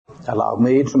Allow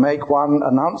me to make one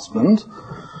announcement.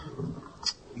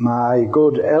 My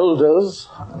good elders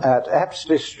at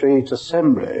Apsley Street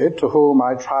Assembly, to whom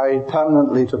I try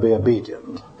permanently to be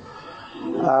obedient,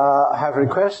 have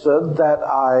requested that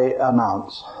I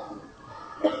announce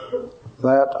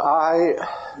that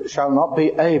I shall not be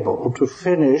able to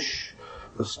finish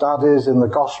the studies in the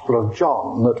Gospel of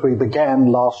John that we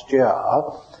began last year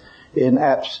in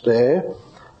Apsley.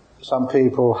 Some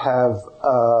people have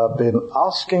been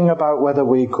asking about whether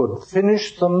we could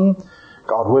finish them.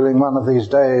 God willing, one of these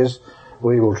days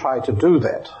we will try to do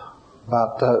that.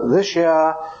 But this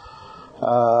year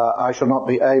I shall not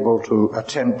be able to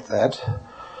attempt that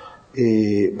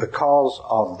because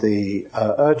of the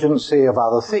urgency of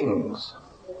other things.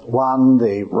 One,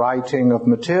 the writing of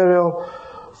material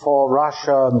for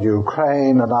Russia and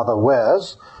Ukraine and other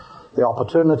wares. The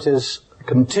opportunities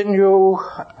continue,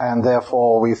 and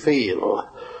therefore we feel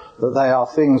that they are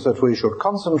things that we should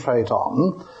concentrate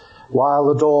on while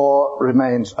the door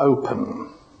remains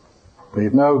open.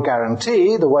 We've no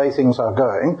guarantee, the way things are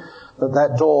going, that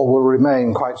that door will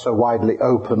remain quite so widely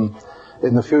open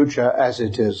in the future as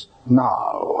it is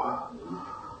now.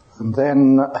 And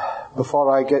then,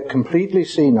 before I get completely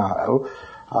senile,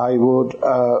 I would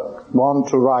want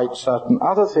to write certain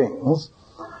other things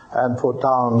and put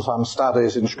down some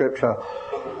studies in Scripture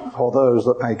for those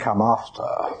that may come after.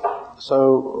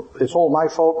 So it's all my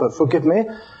fault, but forgive me,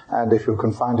 and if you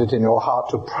can find it in your heart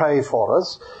to pray for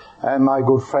us and my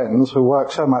good friends who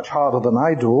work so much harder than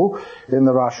I do in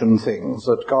the Russian things,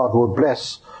 that God would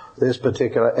bless this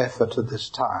particular effort at this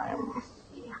time.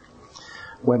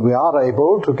 When we are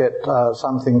able to get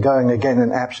something going again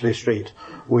in Apsley Street,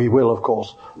 we will, of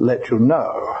course, let you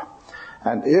know.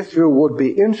 And if you would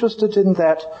be interested in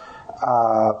that,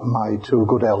 my two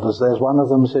good elders, there's one of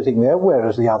them sitting there. Where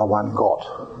is the other one got?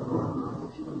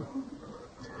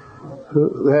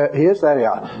 There he is. There you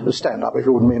are. Stand up if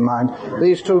you wouldn't mind.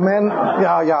 These two men.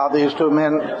 These two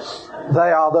men.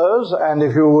 They are those, and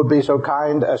if you would be so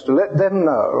kind as to let them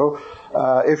know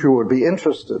if you would be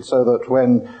interested, so that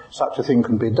when such a thing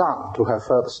can be done, to have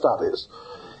further studies,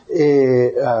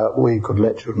 we could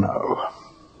let you know.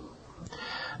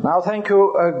 Now, thank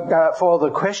you for the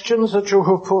questions that you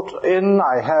have put in.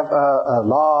 I have a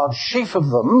large sheaf of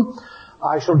them.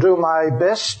 I shall do my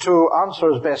best to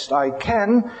answer as best I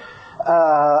can,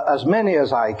 as many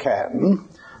as I can,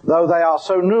 though they are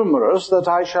so numerous that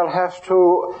I shall have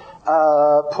to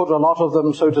put a lot of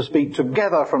them, so to speak,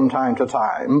 together from time to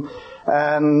time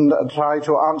and try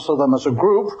to answer them as a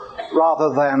group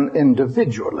rather than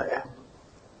individually.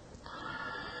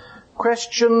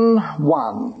 Question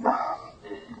 1.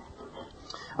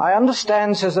 I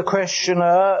understand, says the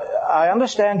questioner, I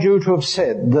understand you to have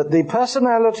said that the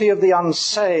personality of the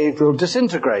unsaved will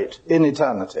disintegrate in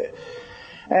eternity,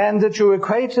 and that you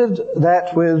equated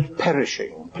that with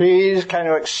perishing. Please, can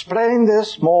you explain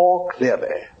this more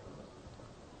clearly?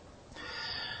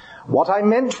 What I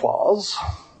meant was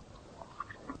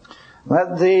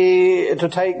that to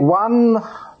take one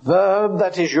verb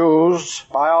that is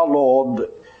used by our Lord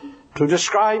to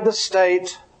describe the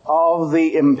state of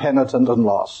the impenitent and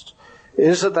lost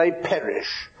is that they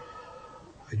perish.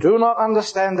 I do not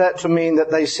understand that to mean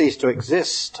that they cease to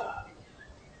exist.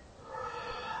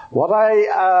 What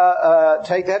I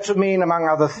take that to mean, among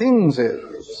other things,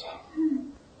 is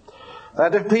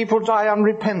that if people die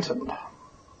unrepentant,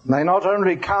 they not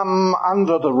only come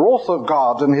under the wrath of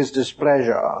God and his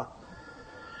displeasure,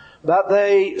 but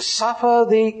they suffer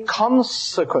the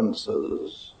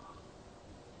consequences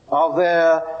of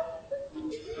their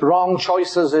wrong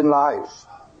choices in life.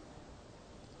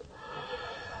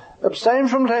 Abstain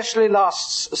from fleshly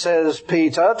lusts, says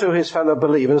Peter to his fellow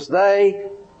believers. They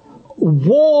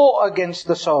war against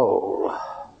the soul.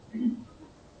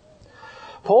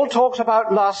 Paul talks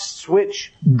about lusts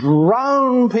which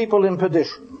drown people in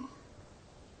perdition.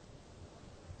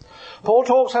 Paul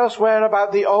talks elsewhere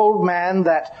about the old man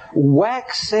that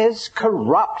waxes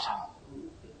corrupt.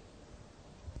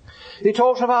 He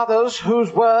talks of others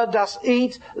whose word does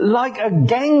eat like a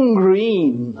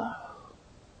gangrene.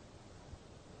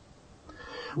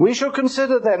 We should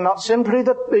consider then not simply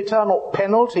the eternal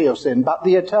penalty of sin, but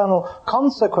the eternal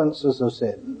consequences of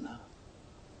sin.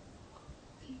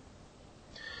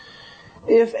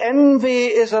 If envy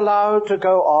is allowed to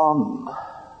go on,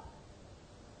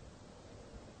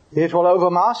 it will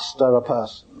overmaster a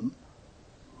person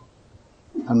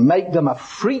and make them a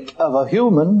freak of a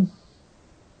human.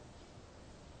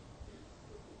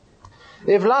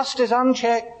 If lust is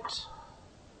unchecked,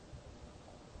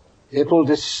 it will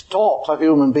distort a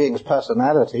human being's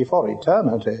personality for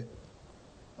eternity.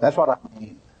 That's what I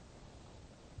mean.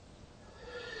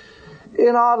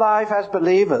 In our life as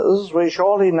believers, we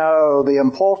surely know the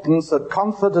importance that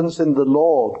confidence in the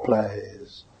Lord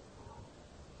plays.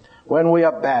 When we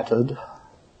are battered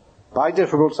by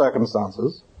difficult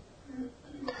circumstances,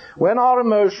 when our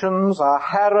emotions are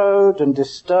harrowed and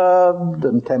disturbed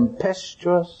and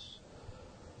tempestuous,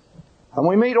 and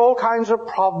we meet all kinds of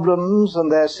problems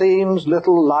and there seems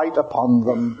little light upon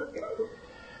them,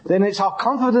 then it's our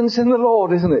confidence in the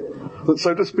Lord, isn't it, that,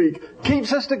 so to speak,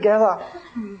 keeps us together.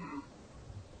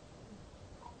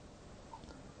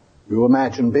 You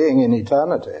imagine being in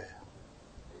eternity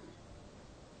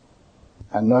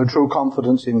and no true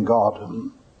confidence in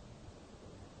God.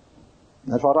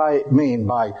 That's what I mean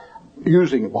by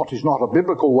using what is not a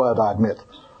biblical word, I admit,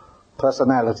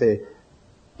 personality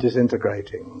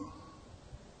disintegrating.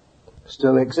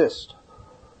 Still exist.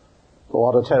 But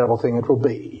what a terrible thing it will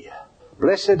be.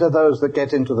 Blessed are those that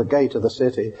get into the gate of the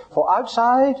city. For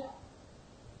outside,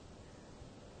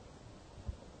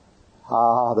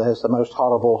 there's the most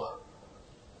horrible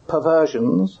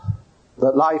perversions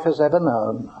that life has ever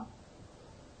known.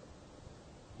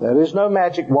 There is no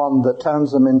magic wand that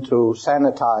turns them into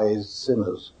sanitized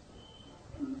sinners,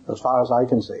 as far as I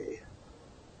can see.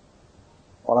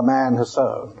 What a man has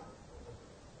sown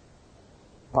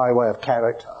by way of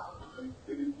character,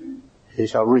 he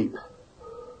shall reap.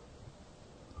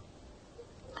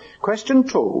 Question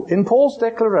 2. In Paul's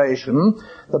declaration,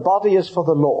 the body is for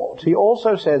the Lord. He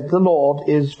also said the Lord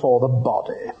is for the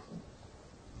body.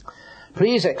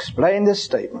 Please explain this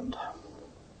statement.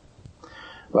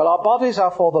 Well, our bodies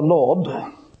are for the Lord,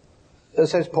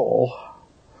 says Paul.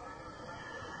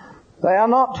 They are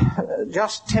not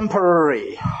just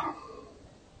temporary.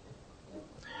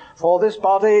 For this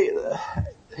body,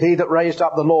 he that raised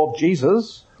up the Lord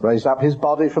Jesus, raised up his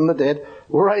body from the dead,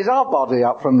 will raise our body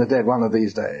up from the dead one of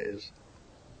these days.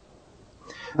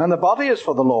 And the body is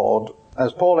for the Lord,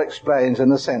 as Paul explains, in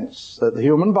the sense that the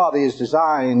human body is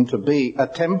designed to be a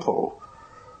temple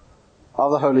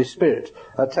of the Holy Spirit,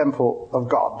 a temple of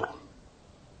God.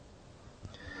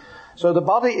 So the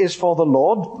body is for the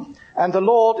Lord, and the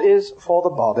Lord is for the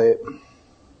body.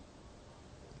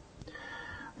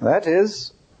 That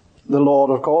is, the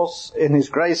Lord, of course, in his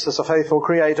grace as a faithful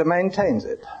creator, maintains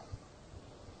it.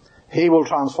 He will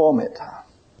transform it.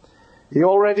 He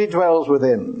already dwells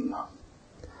within.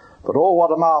 But oh,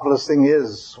 what a marvelous thing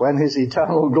is when his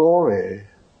eternal glory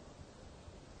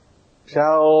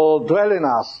shall dwell in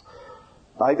us,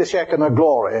 like the Shekinah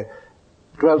glory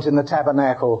dwelt in the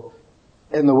tabernacle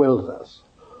in the wilderness.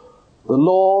 The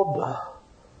Lord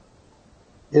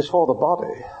is for the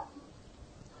body.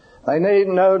 They need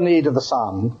no need of the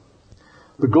sun.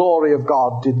 The glory of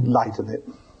God did lighten it.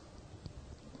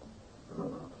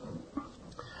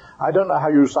 I don't know how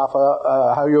you suffer,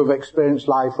 how you've experienced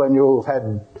life when you've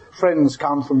had friends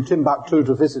come from Timbuktu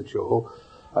to visit you,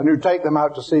 and you take them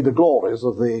out to see the glories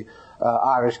of the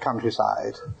Irish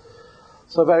countryside.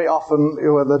 So very often,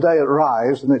 when the day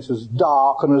arrives, and it's as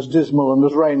dark and as dismal and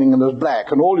as raining and as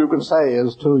black, and all you can say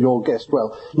is to your guest,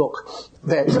 well, look,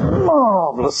 there's a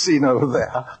marvellous scene over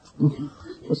there.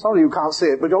 I'm sorry you can't see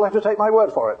it, but you'll have to take my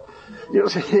word for it. You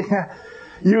see,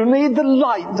 you need the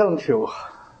light, don't you,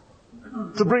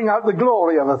 to bring out the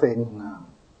glory of a thing.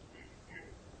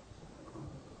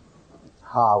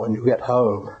 When you get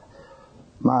home,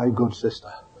 my good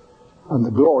sister, and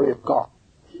the glory of God,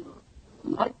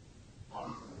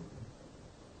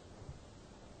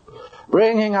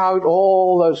 bringing out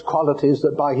all those qualities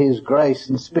that by his grace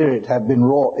and spirit have been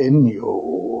wrought in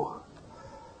you.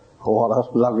 Oh, what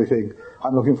a lovely thing.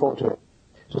 I'm looking forward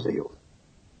to see you.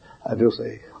 I do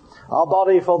see. Our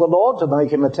body for the Lord, to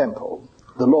make him a temple.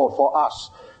 The Lord for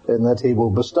us, in that he will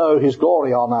bestow his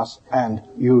glory on us and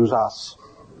use us.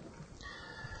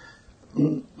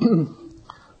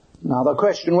 Now the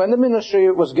question, when the ministry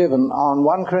was given on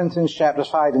 1 Corinthians chapters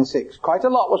 5 and 6, quite a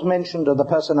lot was mentioned of the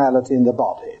personality in the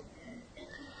body.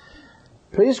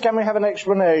 Please can we have an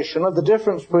explanation of the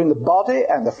difference between the body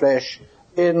and the flesh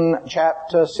in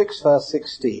chapter 6 verse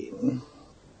 16.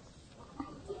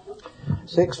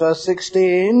 6 verse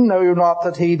 16, know you not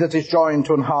that he that is joined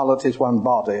to an harlot is one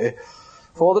body?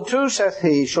 For the two, saith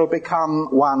he, shall become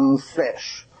one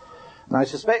flesh. And I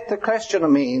suspect the questioner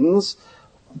means,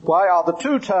 why are the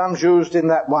two terms used in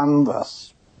that one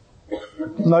verse?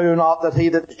 Know you not that he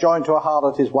that is joined to a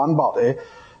harlot is one body?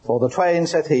 For the twain,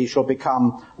 saith he, shall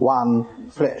become one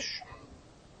flesh.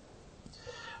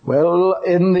 Well,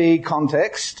 in the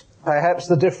context, perhaps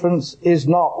the difference is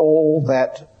not all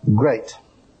that great.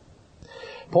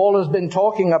 Paul has been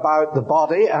talking about the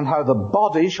body and how the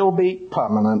body shall be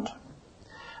permanent.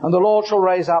 And the Lord shall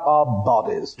raise up our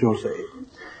bodies, do you see.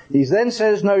 He then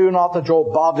says, know you not that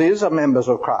your bodies are members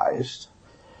of Christ?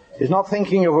 is not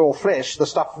thinking of your flesh, the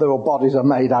stuff that your bodies are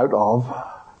made out of,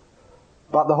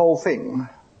 but the whole thing.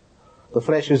 The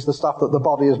flesh is the stuff that the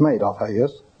body is made of,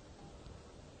 yes?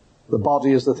 The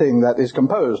body is the thing that is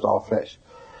composed of flesh.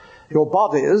 Your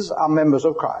bodies are members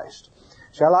of Christ.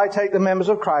 Shall I take the members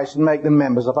of Christ and make them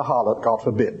members of a harlot? God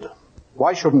forbid.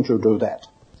 Why shouldn't you do that?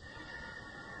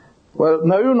 Well,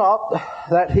 know you not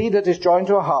that he that is joined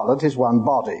to a harlot is one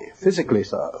body, physically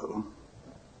so.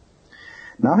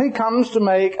 Now he comes to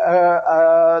make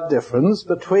a difference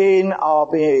between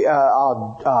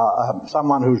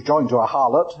someone who's joined to a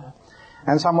harlot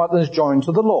and someone that is joined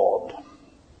to the Lord.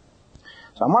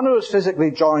 Someone who is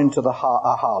physically joined to a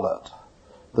harlot,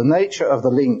 the nature of the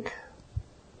link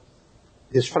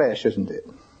is flesh, isn't it?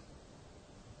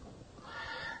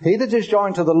 He that is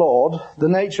joined to the Lord, the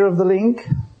nature of the link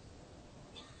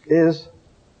is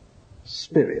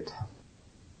spirit.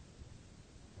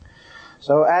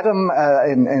 So Adam,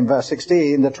 in verse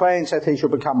 16, the twain said he shall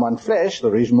become one flesh. The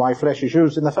reason why flesh is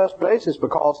used in the first place is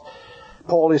because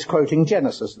Paul is quoting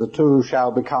Genesis. The two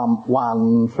shall become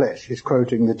one flesh. He's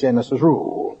quoting the Genesis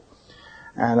rule.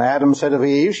 And Adam said of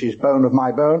Eve, she's bone of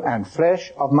my bone and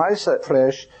flesh of my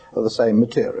flesh of the same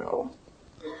material.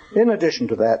 In addition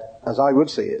to that, as I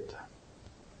would see it,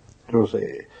 to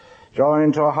see,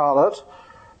 joined to a harlot,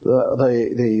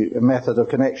 the method of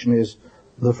connection is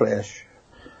the flesh.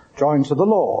 Joined to the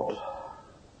Lord,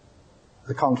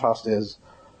 the contrast is,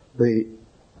 the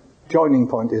joining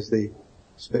point is the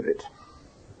Spirit.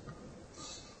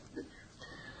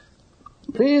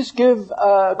 Please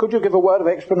could you give a word of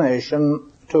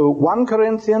explanation to 1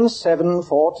 Corinthians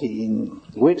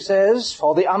 7:14, which says,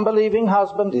 for the unbelieving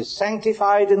husband is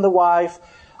sanctified in the wife,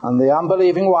 and the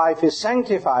unbelieving wife is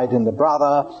sanctified in the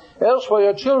brother, else were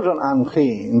your children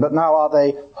unclean, but now are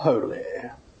they holy.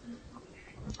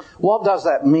 What does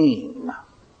that mean?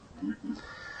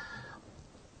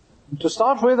 To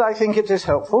start with, I think it is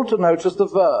helpful to notice the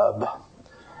verb.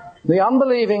 The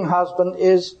unbelieving husband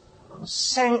is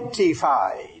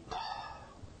sanctified.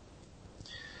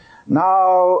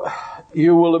 Now,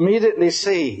 you will immediately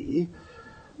see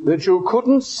that you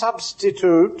couldn't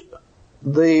substitute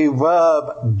the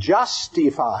verb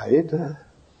justified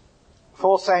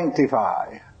for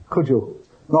sanctify, could you?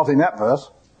 Not in that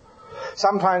verse.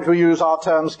 Sometimes we use our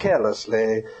terms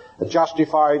carelessly.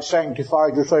 Justified,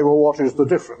 sanctified, you say, well, what is the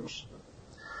difference?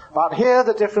 But here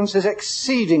the difference is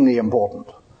exceedingly important.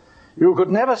 You could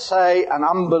never say an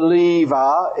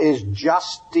unbeliever is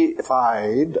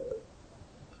justified.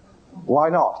 Why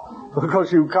not?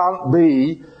 Because you can't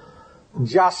be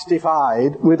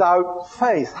justified without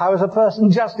faith. How is a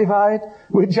person justified?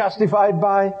 We're justified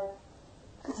by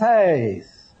faith.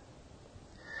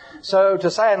 So to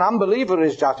say an unbeliever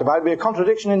is justified would be a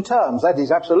contradiction in terms. That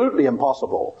is absolutely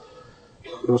impossible.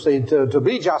 You see, to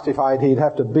be justified, he'd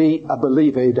have to be a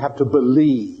believer. He'd have to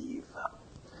believe.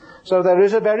 So there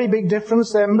is a very big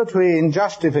difference then between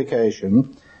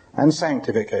justification and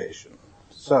sanctification.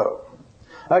 So,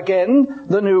 again,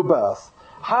 the new birth.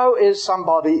 How is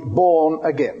somebody born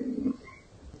again?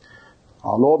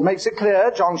 Our Lord makes it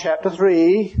clear, John chapter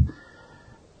 3,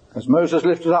 as Moses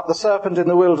lifted up the serpent in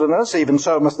the wilderness, even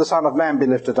so must the Son of Man be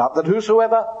lifted up, that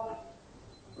whosoever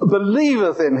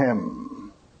believeth in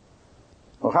him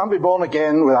will can't be born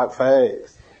again without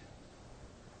faith.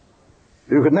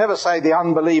 You could never say the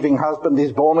unbelieving husband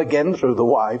is born again through the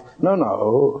wife.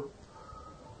 No.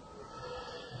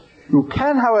 You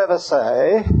can, however,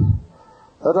 say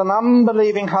that an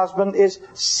unbelieving husband is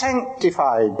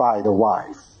sanctified by the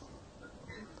wife.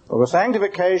 For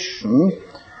sanctification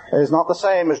is not the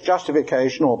same as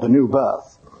justification or the new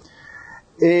birth.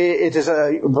 It is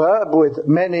a verb with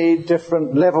many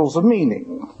different levels of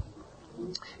meaning.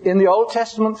 In the Old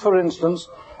Testament, for instance,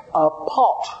 a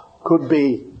pot could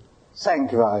be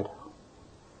sanctified.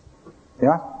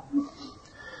 Yeah?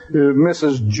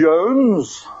 Mrs.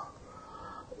 Jones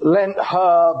lent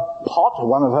her pot,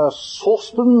 one of her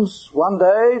saucepans, one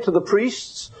day to the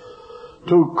priests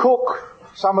to cook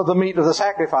some of the meat of the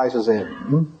sacrifices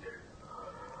in.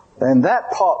 Then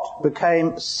that pot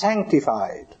became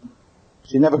sanctified.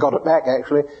 She never got it back,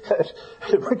 actually.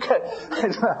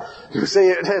 You see,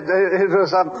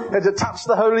 it touched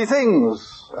the holy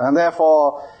things, and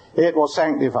therefore it was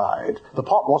sanctified. The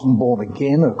pot wasn't born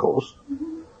again, of course,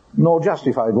 nor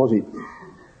justified, was it?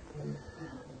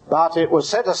 But it was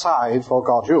set aside for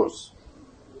God's use.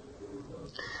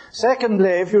 Secondly,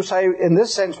 if you say, in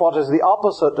this sense, what is the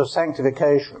opposite of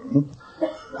sanctification,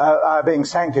 being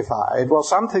sanctified? Well,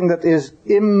 something that is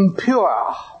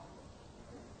impure.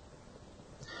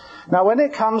 Now, when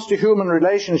it comes to human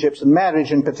relationships and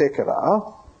marriage in particular,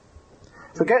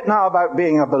 forget now about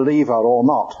being a believer or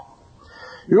not.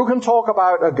 You can talk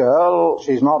about a girl,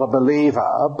 she's not a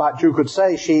believer, but you could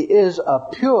say she is a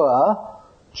pure,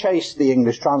 chaste, the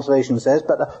English translation says,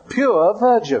 but a pure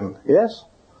virgin, yes?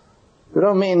 We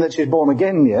don't mean that she's born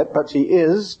again yet, but she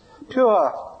is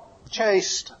pure,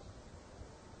 chaste.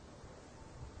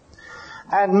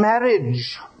 And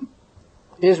marriage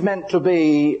is meant to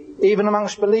be, even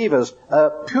amongst believers, a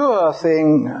pure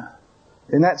thing,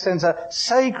 in that sense a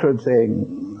sacred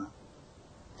thing.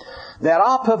 There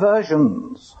are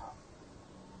perversions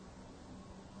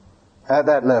at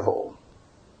that level.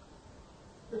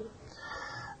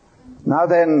 Now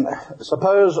then,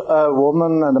 suppose a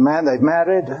woman and a man, they've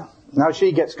married, now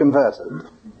she gets converted.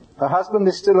 Her husband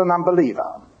is still an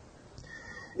unbeliever.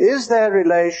 Is their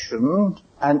relation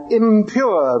an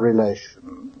impure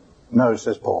relation? No,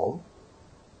 says Paul.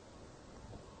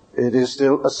 It is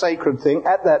still a sacred thing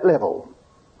at that level.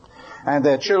 And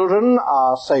their children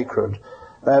are sacred.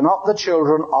 They're not the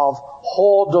children of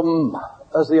whoredom,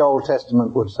 as the Old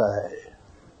Testament would say.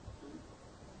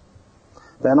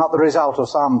 They're not the result of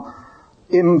some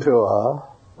impure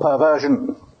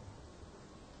perversion.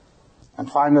 And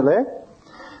finally,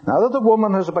 now that the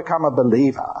woman has become a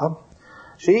believer,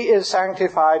 she is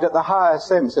sanctified at the highest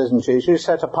sense, isn't she? She's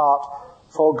set apart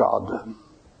for God.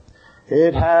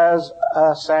 It has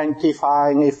a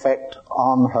sanctifying effect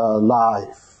on her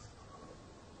life.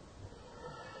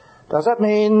 Does that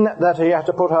mean that he has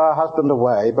to put her husband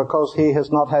away because he has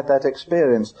not had that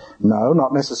experience? No,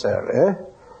 not necessarily.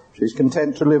 She's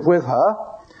content to live with her.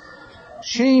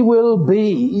 She will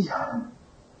be,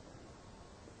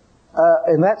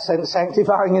 in that sense,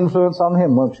 sanctifying influence on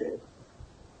him, won't she?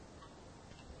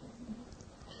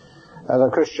 As a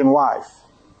Christian wife.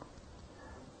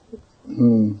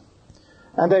 And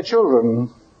their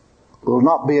children will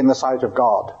not be in the sight of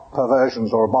God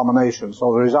perversions or abominations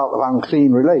or the result of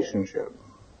unclean relationship.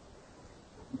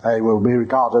 They will be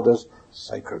regarded as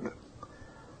sacred.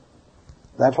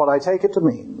 That's what I take it to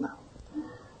mean.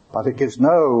 But it gives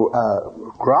no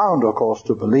ground, of course,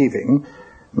 to believing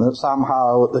that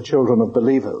somehow the children of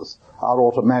believers are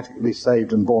automatically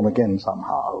saved and born again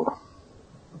somehow.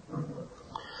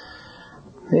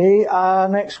 The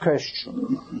next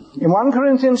question. In 1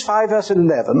 Corinthians 5 verse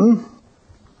 11,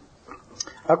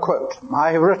 a quote,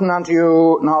 I have written unto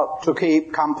you not to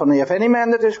keep company, if any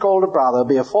man that is called a brother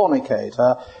be a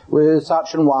fornicator, with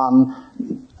such an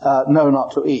one know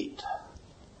not to eat.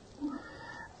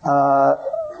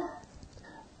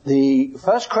 The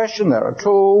first question, there are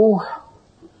two.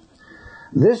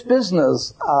 This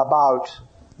business about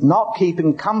not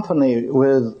keeping company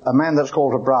with a man that's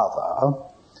called a brother,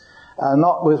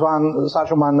 not with one, such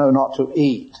a one know not to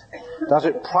eat, does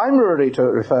it primarily to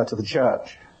refer to the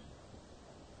church?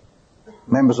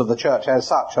 Members of the church as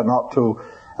such are not to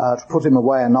put him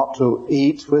away and not to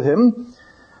eat with him?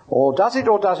 Or does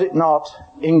it not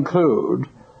include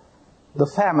the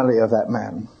family of that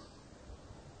man?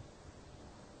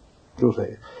 You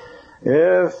see,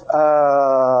 if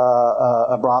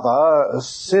a brother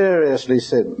seriously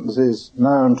sins, is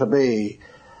known to be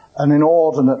an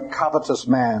inordinate, covetous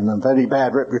man and very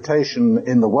bad reputation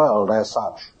in the world as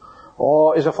such,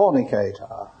 or is a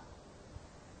fornicator,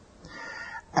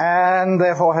 and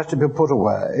therefore has to be put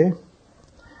away,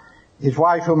 his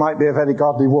wife, who might be a very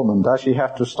godly woman, does she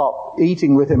have to stop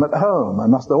eating with him at home,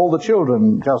 and must all the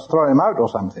children just throw him out or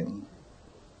something?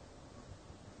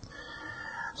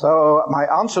 So my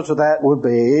answer to that would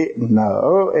be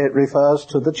no, it refers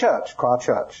to the church, qua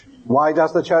church. Why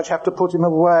does the church have to put him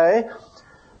away?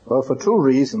 Well, for two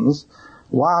reasons.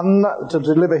 One, to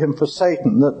deliver him for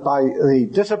Satan, that by the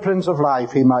disciplines of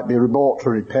life he might be brought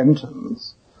to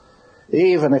repentance,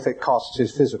 even if it costs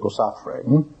his physical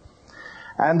suffering.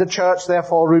 And the church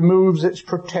therefore removes its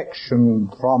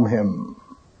protection from him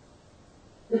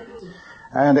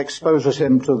and exposes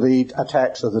him to the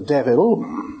attacks of the devil.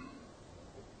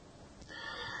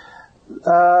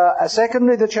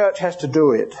 Secondly, the church has to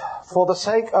do it for the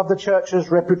sake of the church's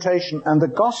reputation and the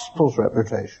gospel's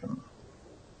reputation.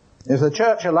 If the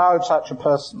church allowed such a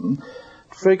person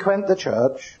to frequent the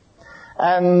church,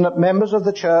 and members of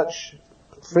the church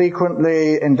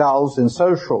frequently indulged in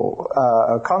social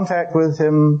contact with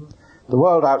him, the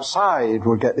world outside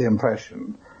would get the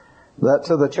impression that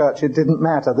to the church it didn't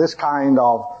matter. This kind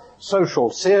of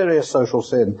serious social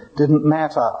sin didn't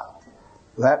matter.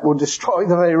 That would destroy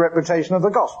the very reputation of the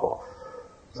gospel.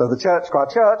 So the church, qua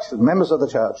church, the members of the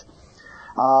church,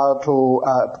 are to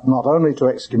not only to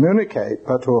excommunicate,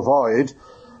 but to avoid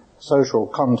social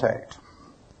contact.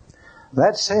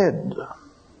 That said,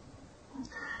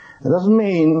 it doesn't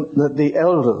mean that the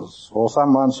elders, or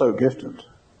someone so gifted,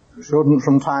 shouldn't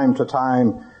from time to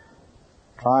time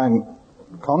try and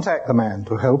contact the man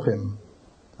to help him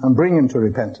and bring him to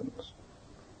repentance.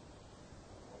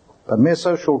 But mere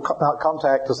social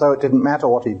contact as though it didn't matter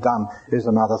what he'd done is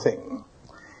another thing.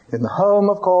 In the home,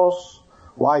 of course,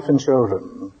 wife and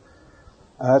children,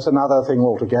 it's another thing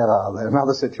altogether. They're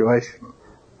another situation.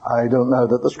 I don't know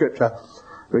that the scripture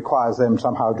requires them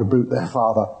somehow to boot their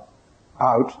father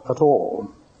out at all.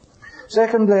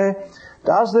 Secondly,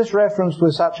 does this reference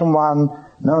with such an one,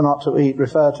 no, not to eat,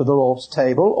 refer to the Lord's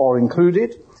table or include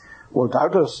it? Well,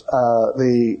 doubtless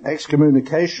the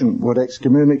excommunication would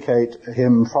excommunicate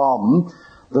him from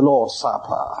the Lord's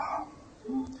Supper,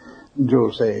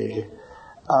 you'll see.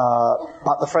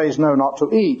 But the phrase no, not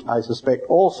to eat, I suspect,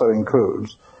 also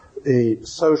includes the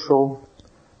social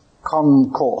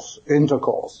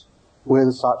intercourse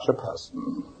with such a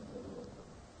person.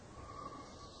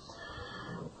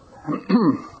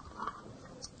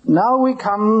 Now we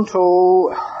come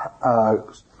to a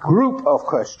group of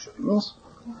questions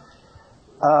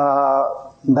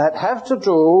that have to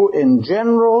do in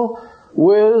general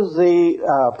with the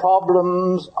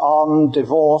problems on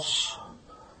divorce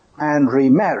and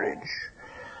remarriage,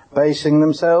 basing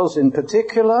themselves in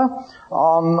particular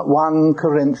on 1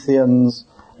 Corinthians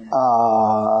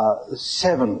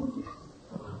 7.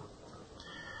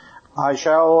 I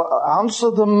shall answer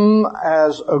them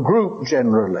as a group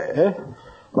generally,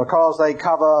 because they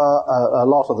cover a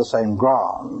lot of the same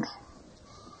ground.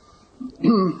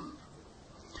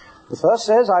 The first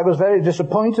says, I was very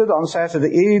disappointed on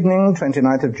Saturday evening,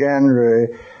 29th of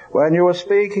January, when you were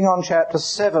speaking on chapter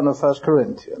 7 of 1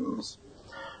 Corinthians.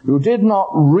 You did not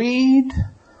read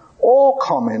or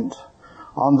comment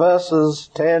on verses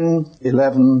 10,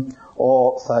 11,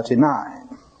 or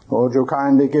 39. Would you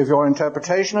kindly give your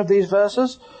interpretation of these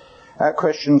verses at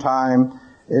question time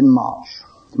in March?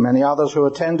 Many others who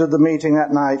attended the meeting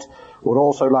that night would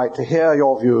also like to hear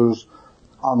your views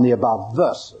on the above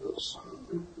verses.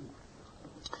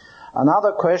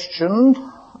 Another question,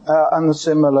 in a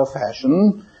similar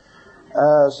fashion,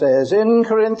 says, in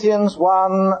Corinthians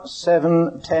 1,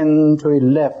 7, 10 to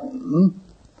 11,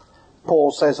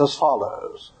 Paul says as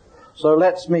follows. So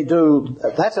let me do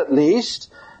that at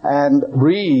least and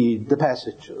read the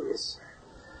passages.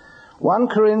 1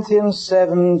 Corinthians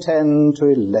 7, 10 to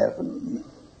 11.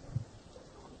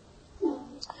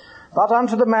 But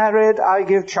unto the married I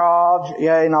give charge,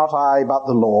 yea, not I, but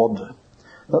the Lord,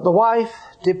 that the wife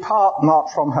depart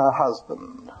not from her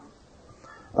husband.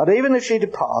 But even if she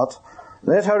depart,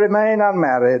 let her remain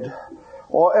unmarried,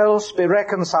 or else be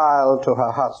reconciled to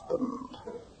her husband.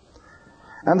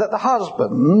 And that the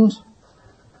husband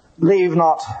leave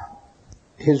not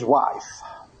his wife.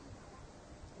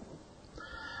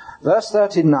 Verse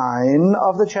 39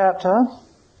 of the chapter.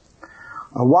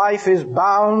 A wife is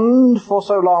bound for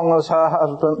so long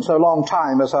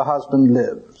time as her husband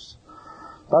lives.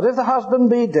 But if the husband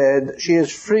be dead, she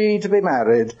is free to be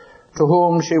married to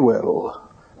whom she will,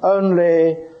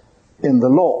 only in the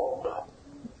Lord.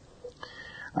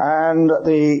 And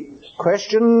the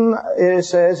question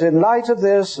says, in light of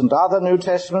this and other New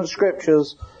Testament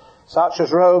scriptures, such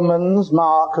as Romans,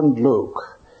 Mark, and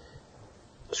Luke,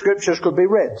 scriptures could be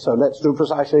read, so let's do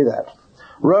precisely that.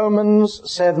 Romans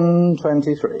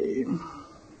 7:23.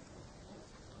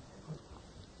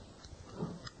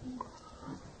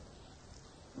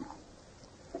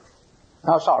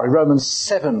 Romans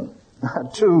 7,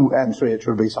 2 and 3 it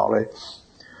should be,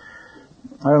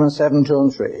 Romans 7, 2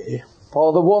 and 3.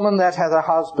 For the woman that hath a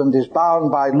husband is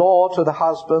bound by law to the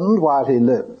husband while he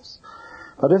lives.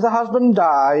 But if the husband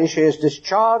die, she is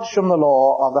discharged from the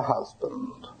law of the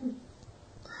husband.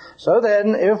 So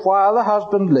then, if while the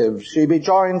husband lives she be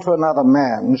joined to another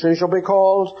man, she shall be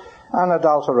called an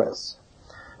adulteress.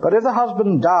 But if the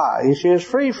husband die, she is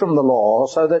free from the law,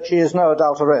 so that she is no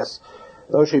adulteress,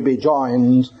 though she be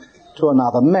joined to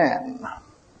another man.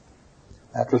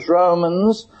 That was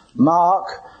Romans,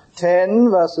 Mark 10,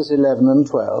 verses 11 and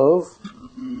 12.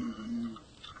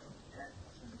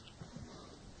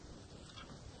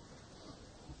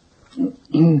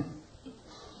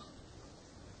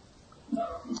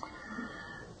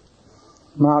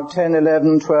 Mark 10,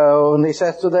 11, 12, and he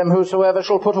saith to them, whosoever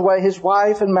shall put away his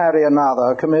wife and marry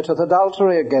another committeth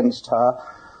adultery against her.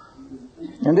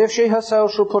 And if she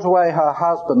herself shall put away her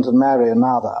husband and marry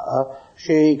another,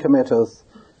 she committeth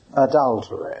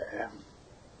adultery.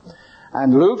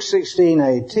 And Luke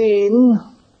 16:18,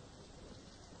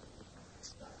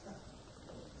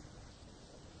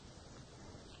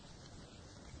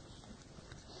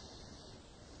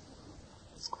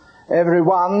 every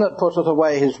one that putteth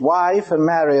away his wife and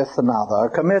marrieth another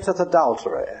committeth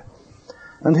adultery.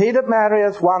 And he that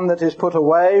marrieth one that is put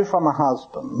away from a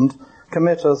husband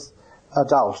committeth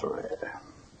adultery.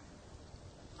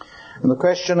 And the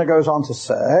questioner goes on to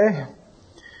say,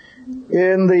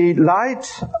 in the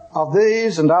light of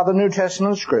these and other New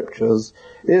Testament scriptures,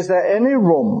 is there any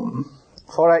room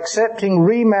for accepting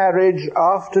remarriage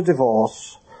after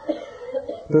divorce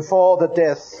before the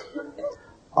death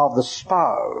of the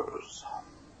spouse?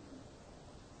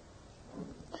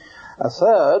 A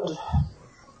third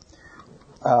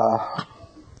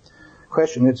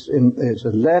question, it's a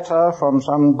letter from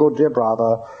some good dear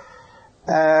brother,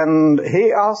 and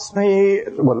he asked me,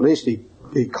 well, at least he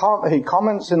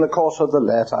comments in the course of the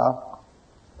letter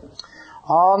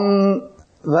on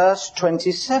verse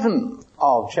 27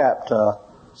 of chapter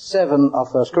 7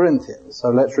 of 1 Corinthians. So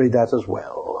let's read that as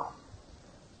well.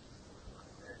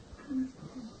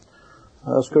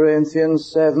 1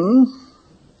 Corinthians 7,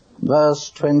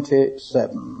 verse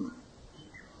 27.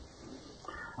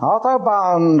 Art thou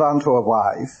bound unto a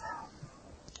wife?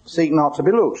 Seek not to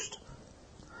be loosed.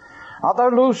 Art thou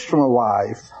loosed from a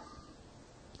wife?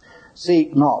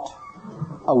 Seek not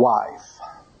a wife.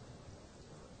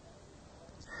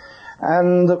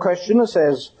 And the questioner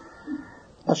says,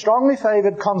 a strongly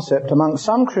favoured concept among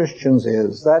some Christians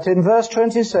is that in verse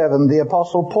 27 the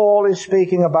Apostle Paul is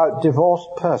speaking about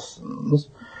divorced persons,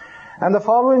 and the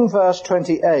following verse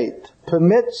 28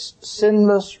 permits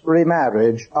sinless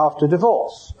remarriage after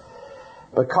divorce,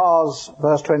 because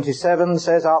verse 27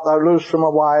 says, art thou loosed from a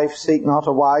wife, seek not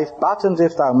a wife, but and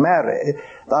if thou marry,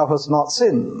 thou hast not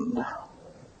sinned.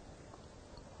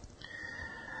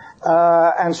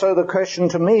 And so the question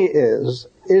to me is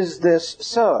this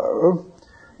so?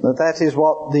 That is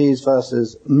what these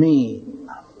verses mean.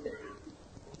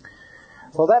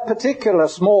 For that particular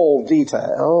small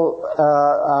detail,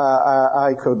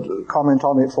 I could comment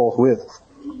on it forthwith.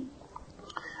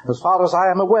 As far as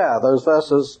I am aware, those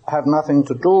verses have nothing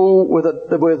to do with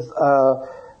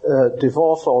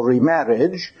divorce or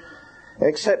remarriage,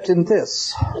 except in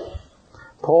this.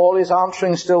 Paul is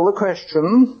answering still the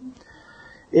question,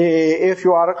 if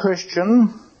you are a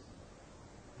Christian,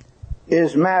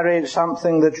 is marriage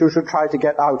something that you should try to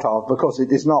get out of, because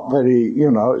it is not very,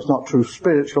 it's not too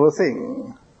spiritual a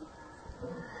thing.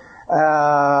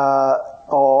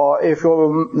 Or if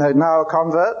you're now a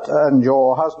convert and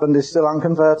your husband is still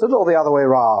unconverted, or the other way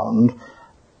round,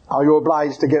 are you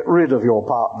obliged to get rid of your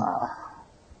partner?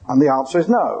 And the answer is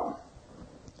no.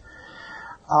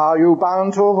 Are you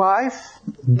bound to a wife?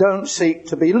 Don't seek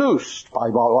to be loosed by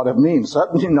what it means,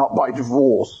 certainly not by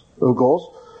divorce, of course.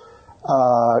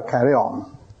 Carry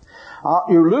on. Are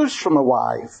you loose from a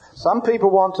wife? Some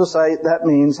people want to say that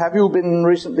means, have you been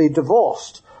recently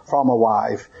divorced from a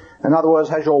wife? In other words,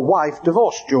 has your wife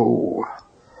divorced you?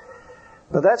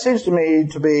 But that seems to me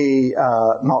to be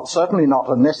certainly not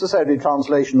a necessary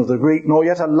translation of the Greek, nor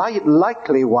yet a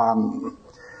likely one.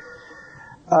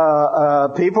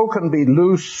 People can be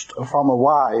loosed from a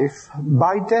wife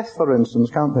by death, for instance,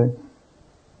 can't they?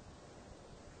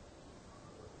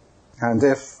 And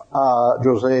if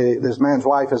this man's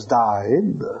wife has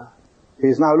died,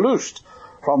 he's now loosed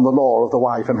from the law of the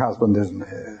wife and husband, isn't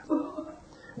he?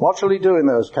 What shall he do in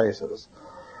those cases?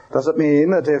 Does it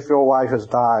mean that if your wife has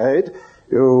died,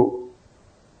 you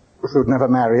should never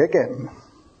marry again?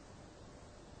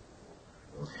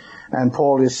 And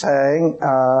Paul is saying,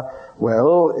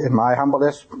 well, in my humble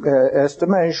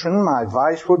estimation, my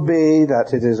advice would be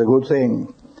that it is a good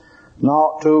thing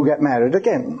not to get married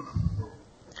again.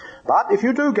 But if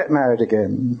you do get married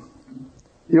again,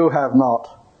 you have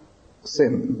not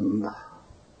sinned.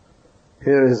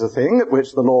 Here is a thing at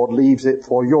which the Lord leaves it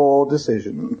for your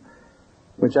decision.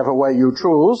 Whichever way you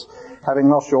choose, having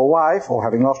lost your wife or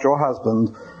having lost your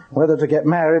husband, whether to get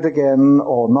married again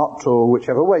or not to,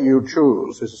 whichever way you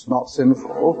choose, is not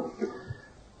sinful.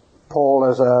 Paul,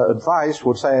 as advice,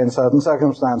 would say in certain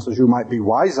circumstances you might be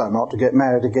wiser not to get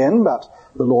married again, but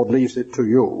the Lord leaves it to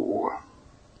you.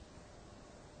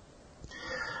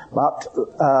 But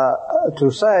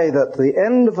to say that the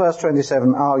end of verse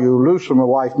 27, are you loose from a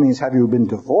wife, means have you been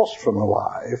divorced from a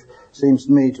wife, seems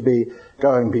to me to be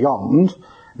going beyond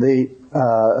the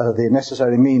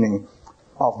necessary meaning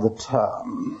of the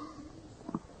term.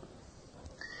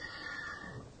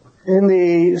 In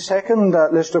the second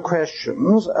list of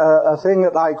questions, a thing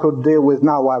that I could deal with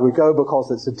now while we go, because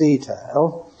it's a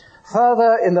detail.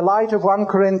 Further, in the light of 1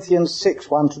 Corinthians 6,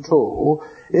 1-2,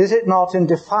 is it not in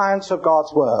defiance of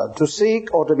God's word to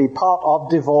seek or to be part of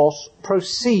divorce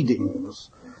proceedings?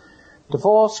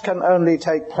 Divorce can only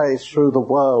take place through the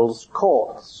world's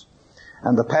courts.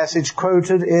 And the passage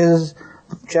quoted is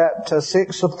chapter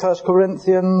 6 of 1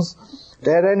 Corinthians.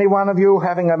 Dare any one of you,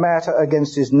 having a matter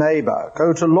against his neighbor,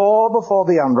 go to law before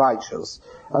the unrighteous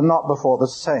and not before the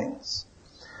saints?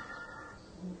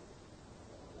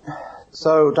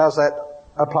 So does that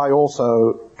apply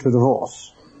also to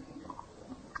divorce?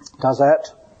 Does that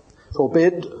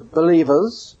forbid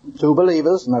believers, two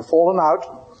believers, and they've fallen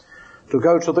out, to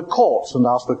go to the courts and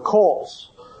ask the courts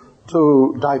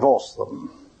to divorce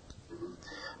them?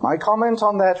 My comment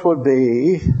on that would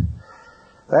be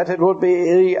that it would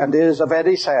be and is a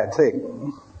very sad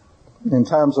thing in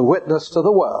terms of witness to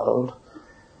the world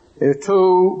if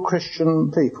two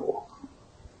Christian people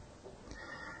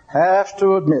have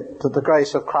to admit that the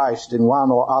grace of Christ in one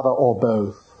or other or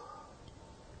both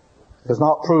does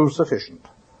not prove sufficient,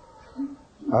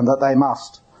 and that they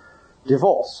must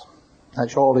divorce. That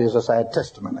surely is a sad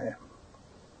testimony.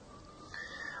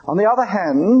 On the other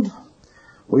hand,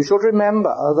 we should remember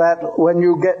that when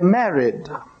you get married,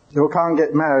 you can't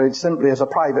get married simply as a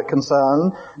private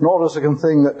concern, nor as a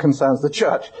thing that concerns the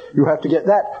church. You have to get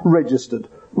that registered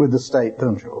with the state,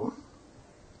 don't you?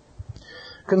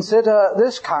 Consider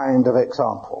this kind of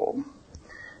example.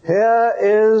 Here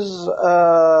is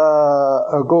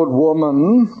a good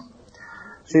woman.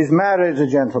 She's married a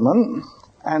gentleman,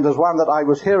 and there's one that I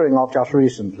was hearing of just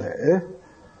recently,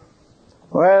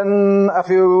 when a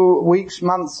few weeks,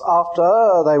 months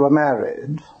after they were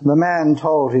married, the man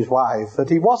told his wife that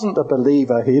he wasn't a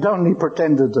believer, he'd only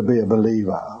pretended to be a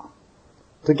believer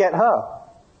to get her.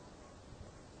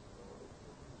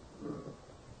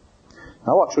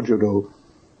 Now what should you do?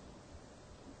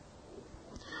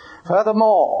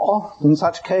 Furthermore, in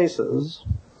such cases,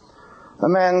 a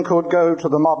man could go to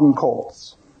the modern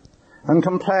courts and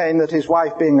complain that his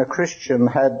wife, being a Christian,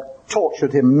 had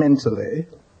tortured him mentally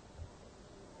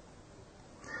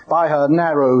by her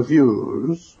narrow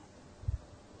views,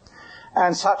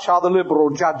 and such are the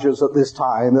liberal judges at this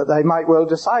time that they might well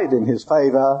decide in his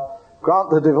favour,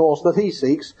 grant the divorce that he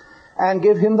seeks, and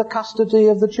give him the custody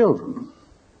of the children.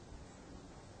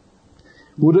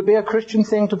 Would it be a Christian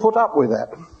thing to put up with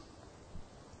that?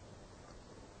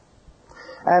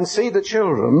 And see the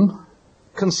children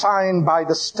consigned by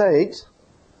the state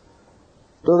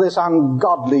to this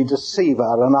ungodly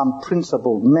deceiver and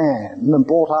unprincipled man and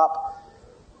brought up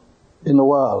in the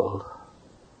world?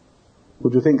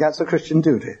 Would you think that's a Christian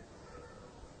duty?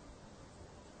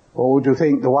 Or would you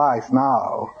think the wife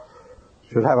now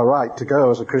should have a right to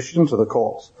go as a Christian to the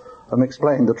courts and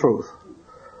explain the truth?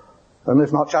 And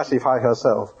if not justify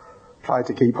herself, try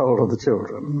to keep hold of the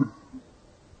children?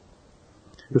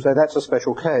 You say that's a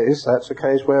special case. That's a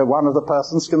case where one of the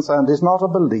persons concerned is not a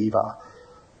believer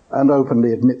and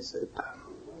openly admits it.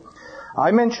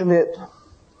 I mention it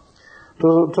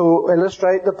to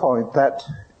illustrate the point that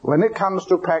when it comes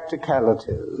to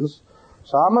practicalities,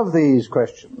 some of these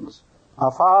questions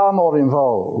are far more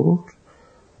involved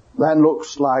than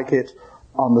looks like it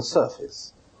on the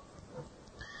surface.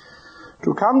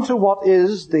 To come to what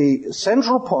is the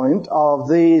central point of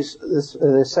this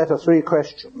set of three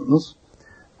questions,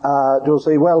 you'll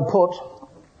see well put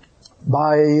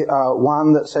by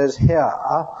one that says here,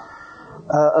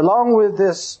 along with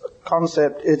this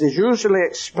concept, it is usually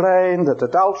explained that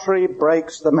adultery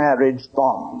breaks the marriage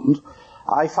bond.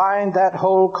 I find that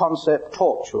whole concept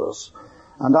tortuous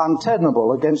and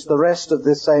untenable against the rest of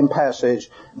this same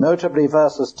passage, notably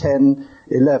verses 10,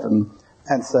 11,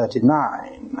 and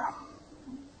 39.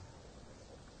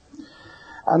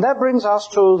 And that brings us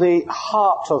to the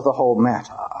heart of the whole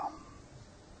matter.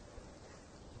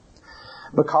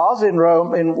 Because in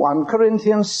 1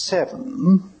 Corinthians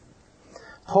 7,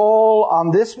 Paul,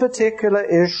 on this particular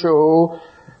issue,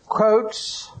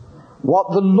 quotes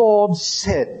what the Lord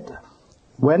said.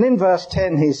 When in verse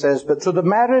 10 he says, "But to the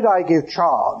married I give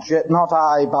charge, yet not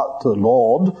I, but the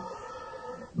Lord,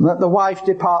 that the wife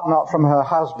depart not from her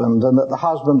husband, and that the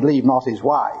husband leave not his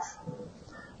wife."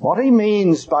 What he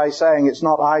means by saying it's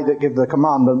not I that give the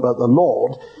commandment, but the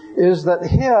Lord, is that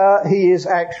here he is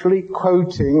actually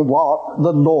quoting what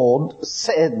the Lord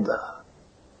said.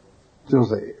 Do you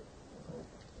see?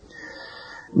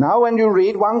 Now when you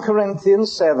read 1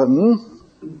 Corinthians 7,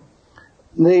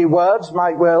 the words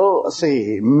might well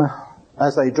seem,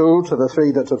 as they do to the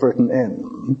three that have written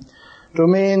in, to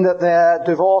mean that their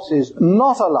divorce is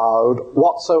not allowed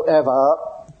whatsoever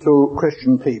to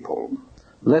Christian people,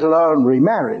 let alone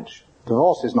remarriage.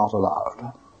 Divorce is not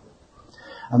allowed.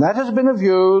 And that has been a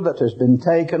view that has been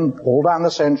taken all down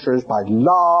the centuries by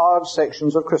large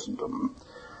sections of Christendom,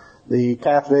 the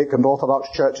Catholic and Orthodox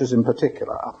churches in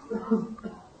particular.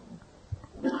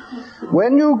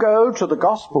 When you go to the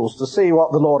Gospels to see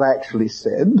what the Lord actually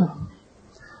said,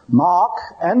 Mark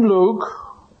and Luke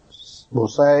will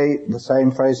say the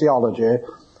same phraseology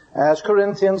as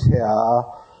Corinthians here.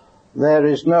 There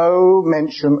is no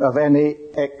mention of any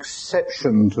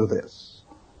exception to this.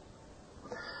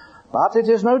 But it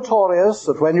is notorious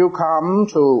that when you come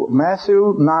to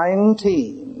Matthew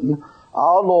 19,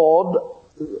 our Lord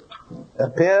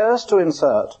appears to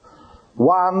insert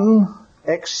one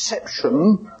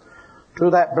exception to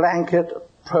that blanket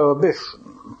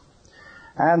prohibition.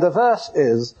 And the verse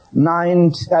is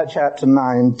chapter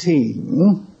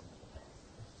 19.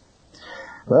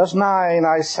 Verse 9,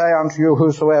 I say unto you,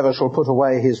 whosoever shall put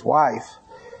away his wife,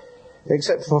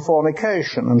 except for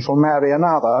fornication, and shall marry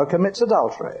another, commits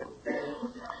adultery.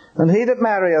 And he that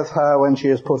marrieth her when she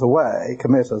is put away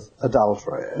committeth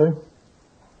adultery.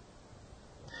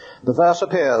 The verse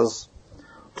appears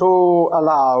to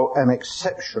allow an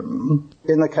exception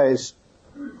in the case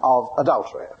of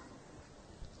adultery.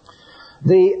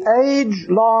 The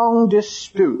age-long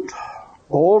dispute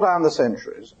all down the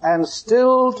centuries, and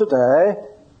still today,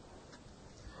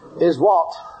 is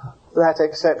what that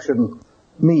exception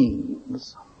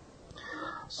means.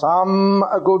 Some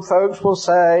good folks will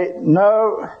say,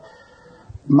 no,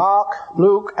 Mark,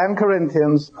 Luke, and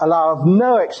Corinthians allow of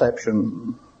no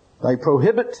exception. They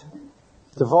prohibit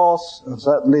divorce and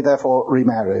certainly, therefore,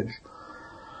 remarriage.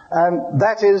 And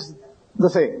that is the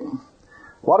thing.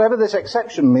 Whatever this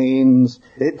exception means,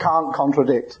 it can't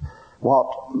contradict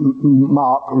what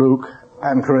Mark, Luke,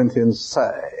 and Corinthians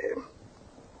say.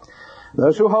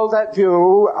 Those who hold that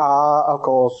view are, of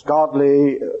course,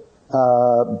 godly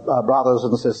brothers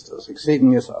and sisters,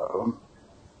 exceedingly so.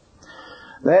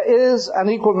 There is an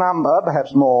equal number,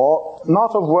 perhaps more,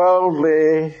 not of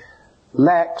worldly,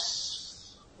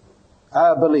 lax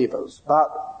believers,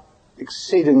 but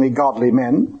exceedingly godly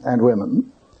men and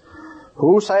women,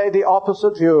 who say the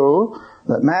opposite view,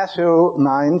 that Matthew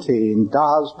 19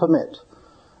 does permit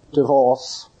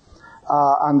divorce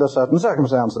under certain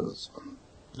circumstances.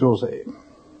 You'll see.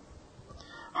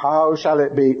 How shall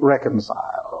it be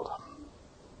reconciled?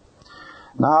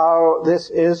 Now, this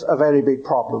is a very big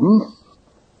problem.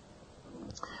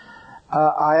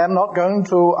 I am not going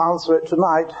to answer it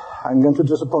tonight. I'm going to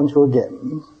disappoint you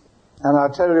again. And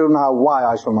I'll tell you now why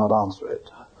I shall not answer it.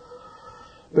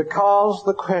 Because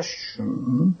the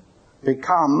question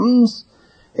becomes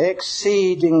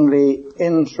exceedingly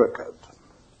intricate.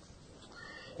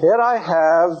 Here I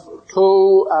have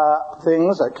two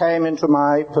things that came into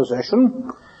my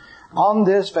possession on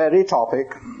this very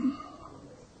topic,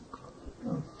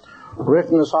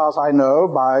 written, as far as I know,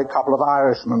 by a couple of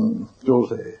Irishmen, you'll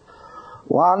see.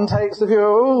 One takes the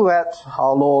view that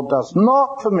our Lord does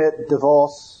not permit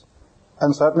divorce,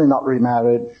 and certainly not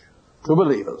remarriage, to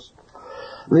believers.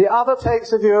 The other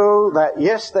takes the view that,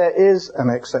 yes, there is an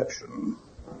exception.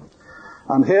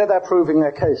 And here they're proving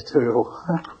their case to you.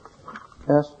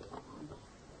 Yes?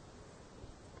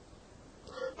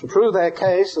 To prove their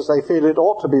case as they feel it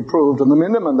ought to be proved, and the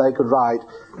minimum they could write,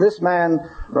 this man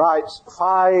writes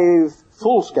 5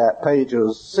 foolscap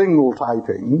pages, single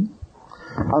typing,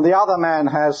 and the other man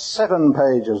has 7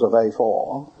 pages of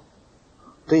A4,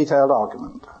 detailed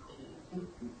argument.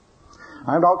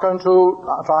 I'm not going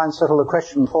to try and settle the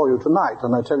question for you tonight,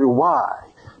 and I tell you why.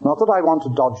 Not that I want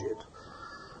to dodge it.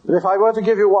 But if I were to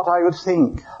give you what I would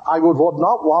think, I would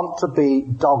not want to be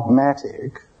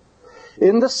dogmatic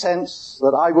in the sense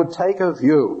that I would take a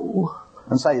view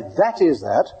and say, that is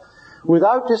that,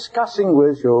 without discussing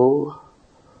with you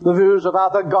the views of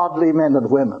other godly men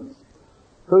and women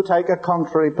who take a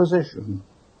contrary position.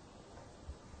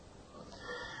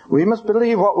 We must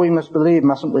believe what we must believe,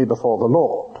 mustn't we, before the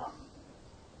Lord?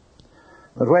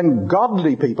 But when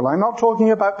godly people, I'm not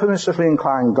talking about permissively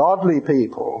inclined, godly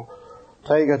people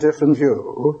take a different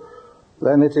view,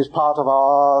 then it is part of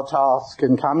our task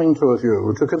in coming to a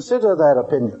view to consider their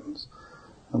opinions,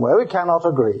 and where we cannot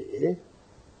agree,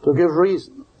 to give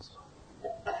reasons.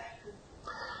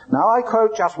 Now I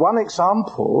quote just one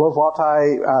example of what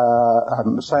I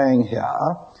am saying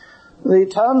here, the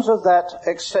terms of that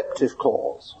exceptive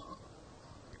clause.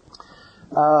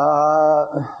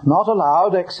 Not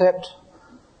allowed except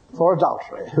for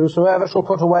adultery. Whosoever shall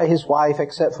put away his wife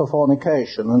except for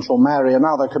fornication and shall marry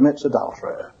another commits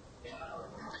adultery.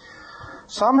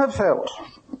 Some have felt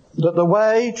that the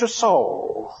way to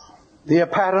solve the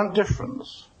apparent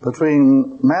difference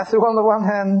between Matthew on the one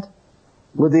hand,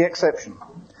 with the exception,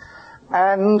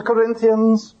 and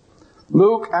Corinthians,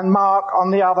 Luke and Mark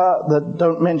on the other that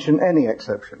don't mention any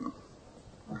exception,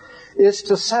 is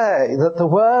to say that the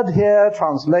word here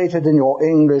translated in your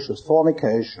English as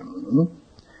fornication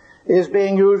is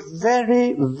being used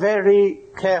very, very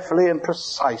carefully and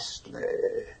precisely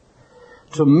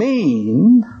to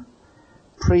mean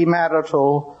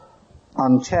premarital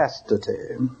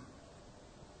unchastity.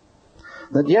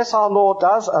 That yes, our Lord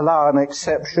does allow an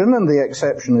exception, and the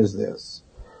exception is this,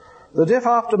 that if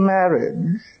after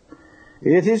marriage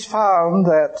it is found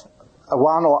that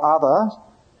one or other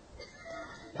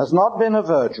has not been a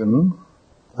virgin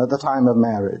at the time of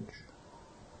marriage,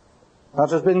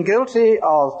 but has been guilty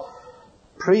of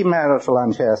premarital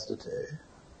unchastity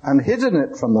and hidden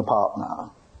it from the partner.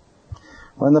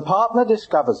 When the partner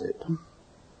discovers it,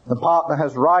 the partner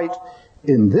has right,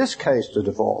 in this case, to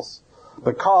divorce,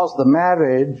 because the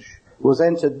marriage was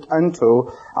entered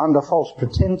into under false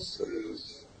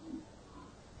pretenses.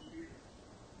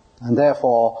 And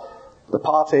therefore, the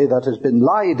party that has been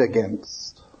lied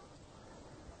against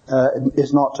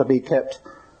is not to be kept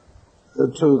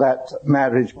to that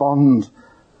marriage bond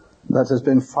that has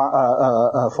been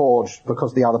forged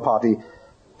because the other party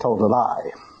told a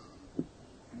lie.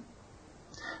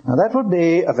 Now that would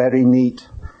be a very neat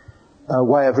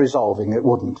way of resolving it,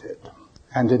 wouldn't it?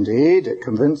 And indeed, it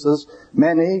convinces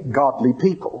many godly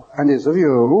people, and is a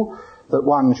view that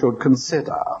one should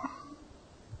consider.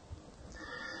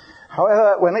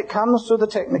 However, when it comes to the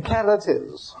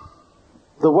technicalities,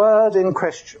 the word in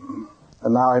question,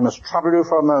 and now I must trouble you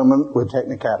for a moment with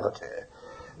technicality,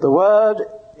 the word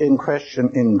in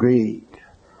question in Greek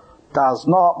does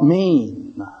not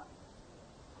mean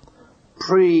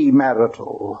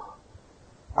premarital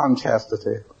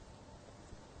unchastity.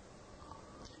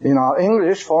 In our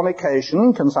English,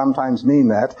 fornication can sometimes mean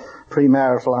that,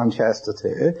 premarital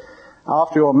unchastity.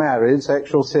 After you're married,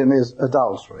 sexual sin is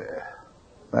adultery.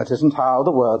 That isn't how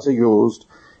the words are used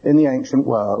in the ancient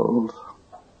world.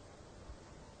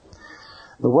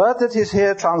 The word that is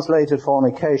here translated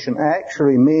fornication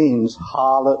actually means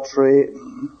harlotry,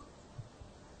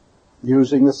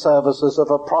 using the services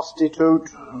of a prostitute.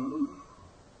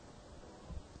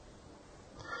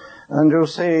 And you'll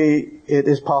see, it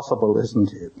is possible,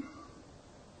 isn't it,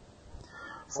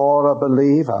 for a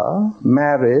believer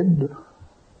married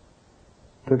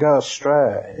to go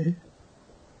astray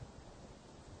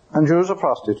and use a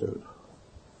prostitute.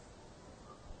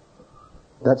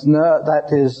 That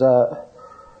is,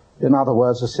 in other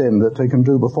words, a sin that he can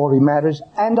do before he marries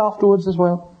and afterwards as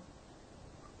well.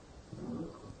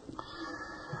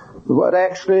 The word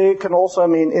actually can also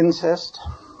mean incest.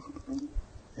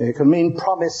 It can mean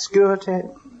promiscuity,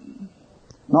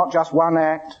 not just one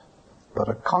act, but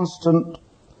a constant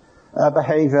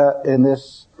behavior in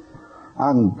this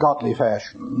ungodly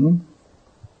fashion.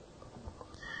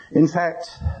 In fact,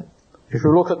 if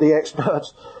you look at the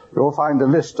experts, you'll find a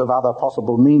list of other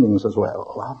possible meanings as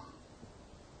well.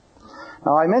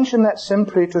 Now, I mention that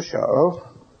simply to show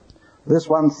this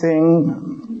one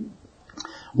thing.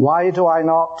 Why do I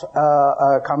not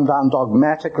come down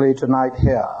dogmatically tonight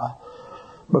here?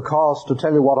 Because, to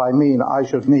tell you what I mean, I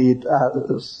should need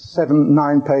 7,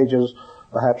 9 pages,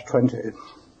 perhaps 20.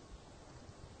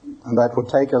 And that would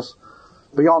take us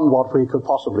beyond what we could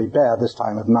possibly bear this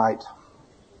time of night.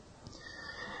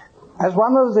 As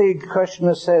one of the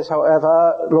questioners says,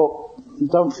 however, look,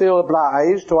 don't feel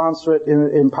obliged to answer it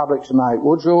in public tonight.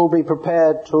 Would you be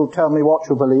prepared to tell me what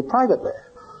you believe privately?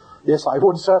 Yes, I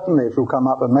would certainly, if you come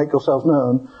up and make yourself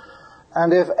known.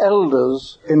 And if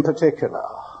elders in particular,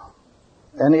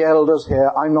 any elders here,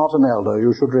 I'm not an elder,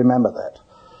 you should remember that.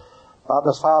 But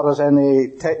as far as any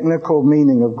technical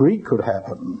meaning of Greek could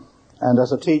happen, and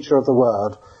as a teacher of the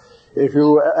word, if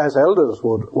you, as elders,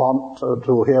 would want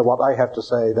to hear what I have to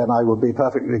say, then I would be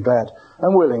perfectly glad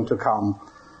and willing to come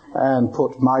and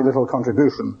put my little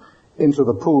contribution into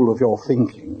the pool of your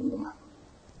thinking.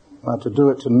 To do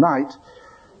it tonight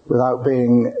without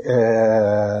being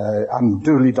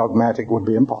unduly dogmatic would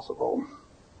be impossible.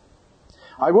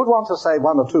 I would want to say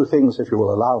 1 or 2 things, if you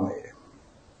will allow me.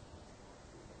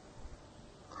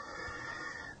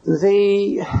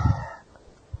 The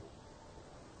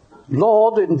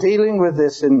Lord, in dealing with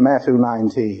this in Matthew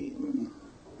 19,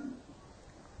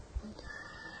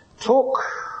 took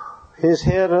his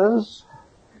hearers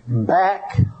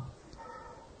back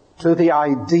to the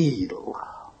ideal.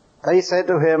 They said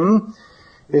to him,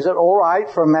 is it all right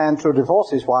for a man to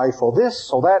divorce his wife for this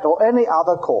or that or any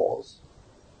other cause?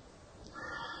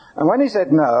 And when he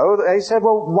said no, they said,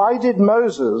 well, why did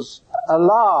Moses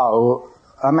allow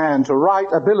a man to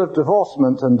write a bill of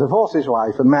divorcement and divorce his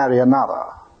wife and marry another?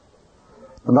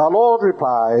 And our Lord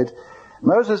replied,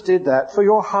 Moses did that for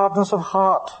your hardness of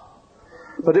heart,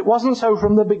 but it wasn't so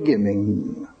from the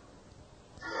beginning.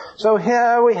 So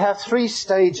here we have 3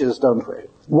 stages, don't we?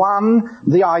 1,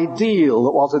 the ideal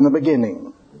that was in the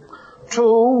beginning.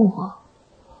 2,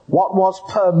 what was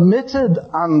permitted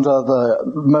under the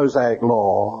Mosaic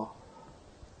law,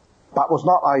 but was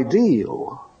not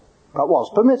ideal, but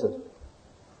was permitted.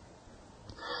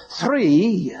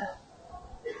 3,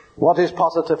 what is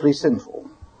positively sinful.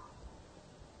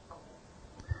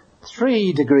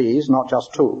 3 degrees, not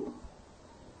just 2.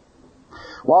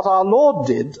 What our Lord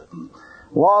did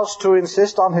was to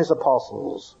insist on his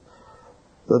apostles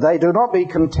that they do not be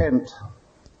content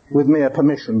with mere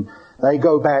permission. They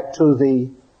go back to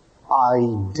the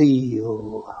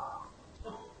ideal.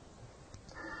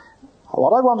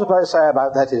 What I want to say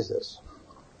about that is this.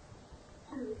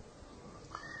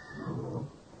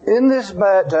 In this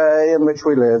day in which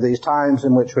we live, these times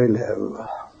in which we live,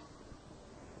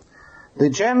 the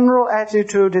general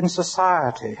attitude in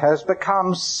society has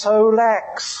become so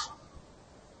lax,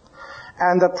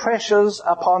 and the pressures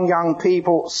upon young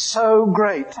people so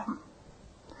great,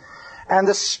 and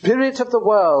the spirit of the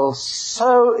world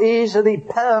so easily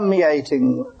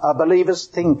permeating a believer's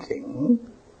thinking,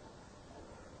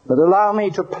 that allow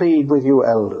me to plead with you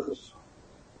elders.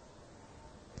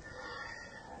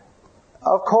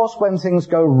 Of course, when things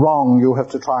go wrong, you have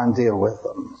to try and deal with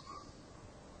them.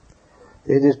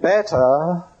 It is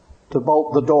better to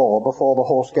bolt the door before the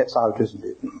horse gets out, isn't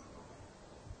it?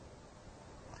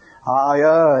 I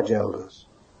urge elders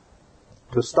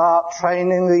to start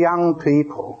training the young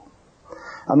people,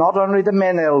 and not only the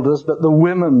men elders, but the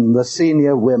women, the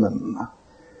senior women.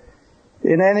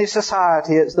 In any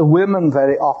society, it's the women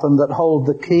very often that hold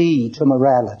the key to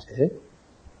morality.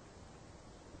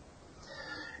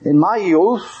 In my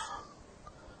youth,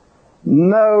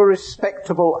 no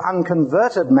respectable,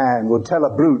 unconverted man would tell a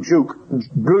blue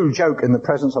joke in the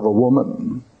presence of a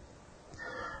woman.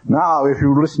 Now, if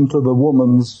you listen to the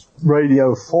woman's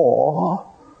Radio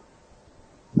 4,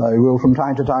 they will from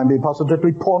time to time be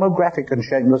positively pornographic and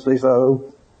shamelessly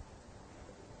so.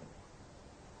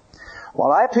 What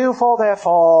I appeal for,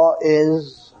 therefore,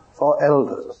 is for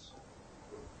elders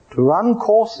to run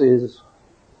courses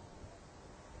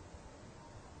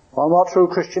on what true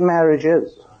Christian marriage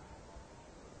is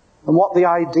and what the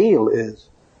ideal is.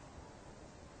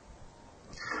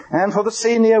 And for the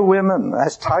senior women,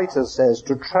 as Titus says,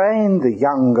 to train the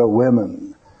younger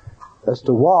women as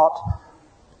to what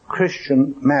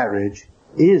Christian marriage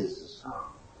is,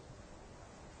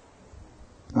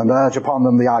 and urge upon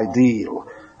them the ideal,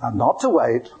 and not to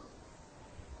wait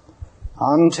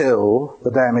until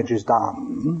the damage is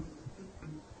done.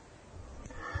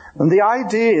 And the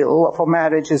ideal for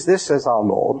marriage is this, says our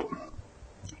Lord: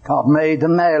 God made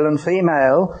them male and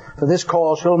female. For this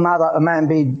cause shall a man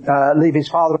leave his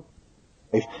father,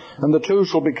 and the two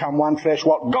shall become one flesh.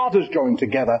 What God has joined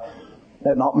together,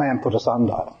 let not man put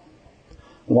asunder.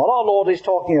 And what our Lord is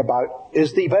talking about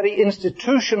is the very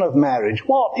institution of marriage.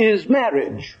 What is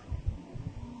marriage?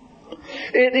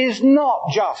 It is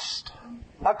not just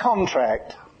a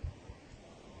contract.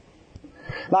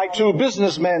 Like two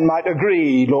businessmen might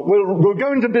agree, look, we'll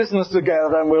go into business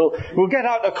together and we'll get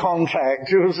out a contract,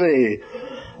 you'll see.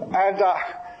 And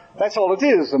that's all it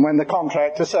is. And when the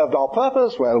contract has served our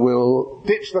purpose, well, we'll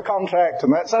ditch the contract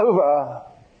and that's over.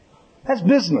 That's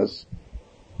business.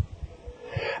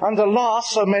 And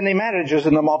alas, so many marriages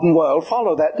in the modern world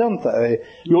follow that, don't they?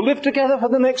 You'll live together for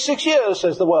the next 6 years,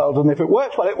 says the world, and if it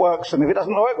works, well, it works, and if it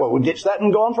doesn't work, well, we'll ditch that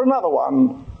and go on for another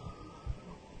one.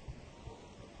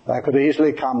 That could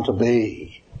easily come to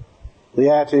be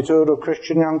the attitude of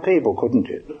Christian young people, couldn't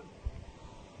it?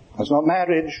 That's not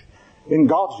marriage in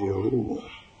God's view.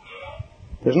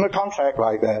 There isn't a contract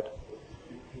like that.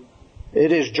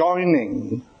 It is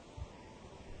joining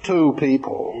two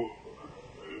people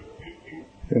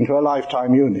into a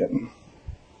lifetime union.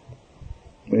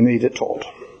 We need it taught.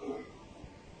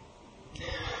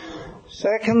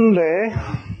 Secondly,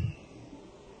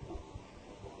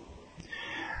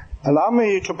 allow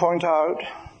me to point out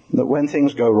that when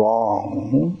things go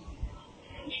wrong,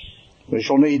 we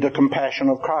shall need the compassion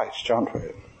of Christ, shan't we?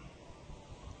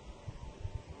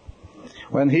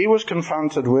 When he was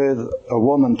confronted with a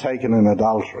woman taken in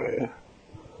adultery,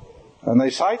 and they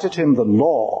cited him the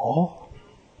law,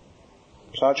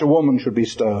 such a woman should be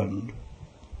stoned.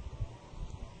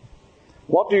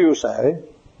 What do you say?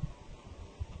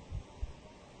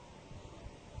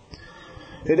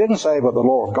 He didn't say, but the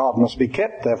law of God must be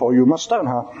kept, therefore you must stone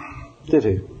her, did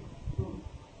he?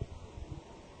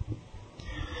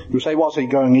 You say, was he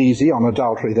going easy on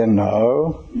adultery then?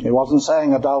 No. He wasn't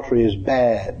saying adultery is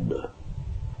bad.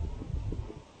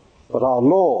 But our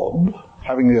Lord,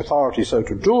 having the authority so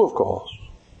to do, of course,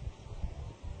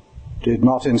 did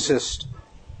not insist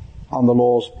on the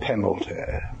law's penalty,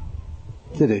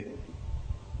 did he?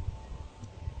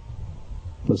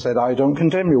 But said, I don't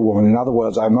condemn you, woman. In other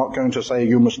words, I'm not going to say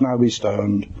you must now be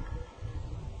stoned.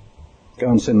 Go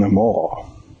and sin no more.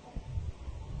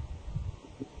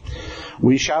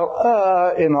 We shall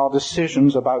err in our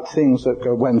decisions about things that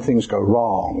go when things go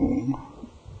wrong,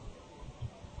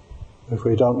 if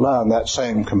we don't learn that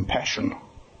same compassion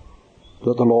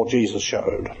that the Lord Jesus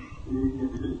showed.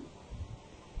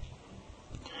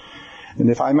 And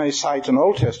if I may cite an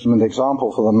Old Testament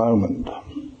example for the moment,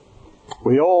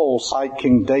 we all cite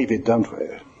King David, don't we?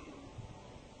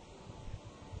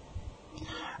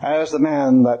 As the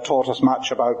man that taught us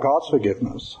much about God's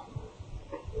forgiveness.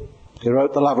 He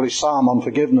wrote the lovely psalm on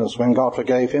forgiveness when God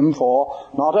forgave him for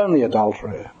not only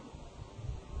adultery,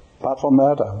 but for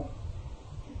murder.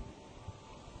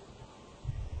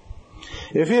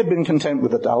 If he had been content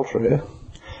with adultery,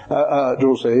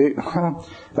 Dulcie,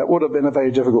 that would have been a very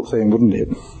difficult thing, wouldn't it?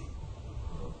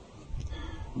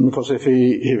 Because if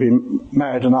he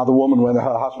married another woman when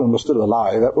her husband was still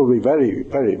alive, that would be very,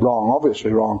 very wrong,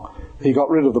 obviously wrong. He got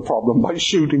rid of the problem by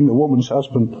shooting the woman's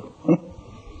husband.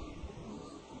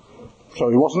 So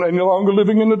he wasn't any longer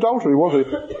living in adultery, was he?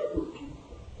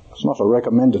 It's not a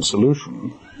recommended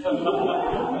solution.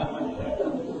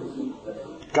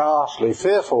 Ghastly,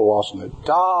 fearful, wasn't it?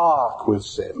 Dark with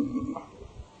sin.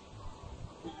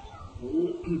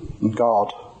 And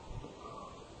God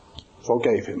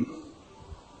forgave him.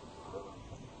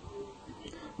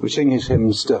 We sing his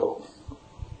hymn still.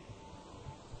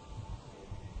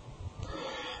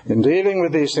 In dealing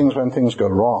with these things when things go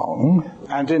wrong,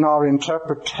 and in our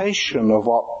interpretation of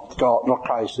what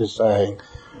Christ is saying,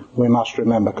 we must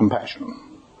remember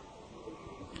compassion.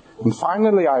 And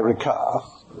finally I recur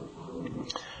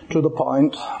to the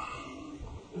point,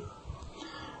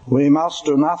 we must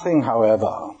do nothing,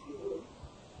 however,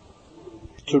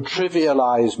 to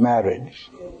trivialize marriage.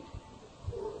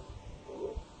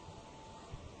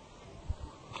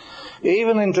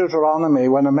 Even in Deuteronomy,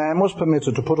 when a man was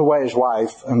permitted to put away his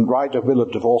wife and write a will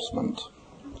of divorcement,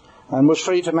 and was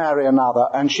free to marry another,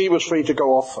 and she was free to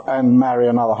go off and marry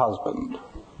another husband,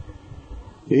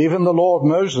 even the Lord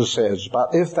Moses says,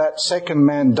 but if that second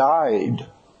man died,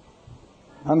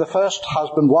 and the first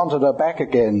husband wanted her back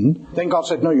again, then God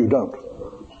said, no, you don't.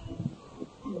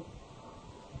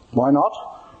 Why not?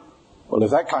 Well,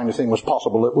 if that kind of thing was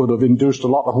possible, it would have induced a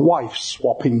lot of wife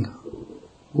swapping,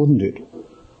 wouldn't it?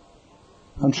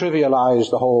 And trivialize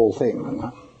the whole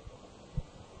thing.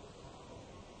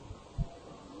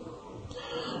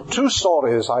 Two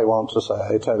stories I want to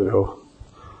say, tell you.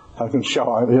 I can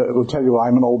show, it will tell you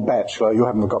I'm an old bachelor. You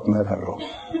haven't forgotten that, have you?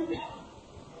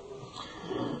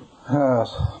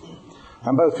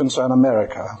 And both concern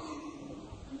America.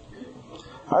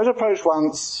 I was approached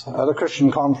once at a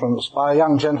Christian conference by a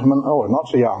young gentleman, not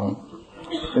so young,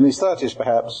 in his 30s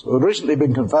perhaps, who had recently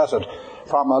been converted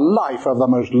from a life of the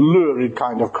most lurid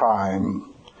kind of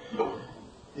crime.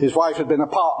 His wife had been a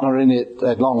partner in it.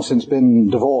 They'd long since been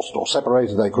divorced or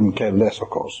separated. They couldn't care less, of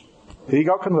course. He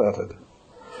got converted.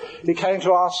 He came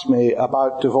to ask me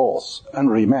about divorce and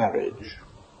remarriage.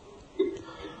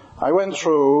 I went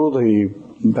through the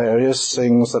various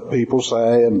things that people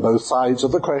say on both sides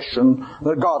of the question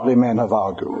that godly men have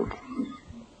argued.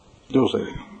 You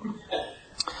see.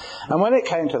 And when it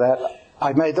came to that,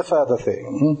 I made the further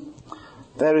thing.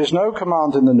 There is no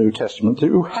command in the New Testament that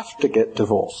you have to get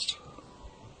divorced.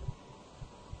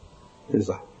 Is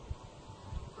there?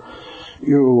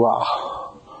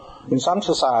 In some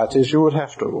societies you would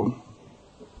have to.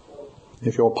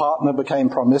 If your partner became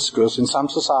promiscuous, in some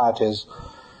societies,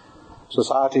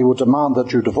 society would demand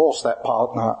that you divorce that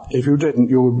partner. If you didn't,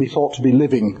 you would be thought to be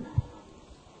living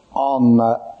on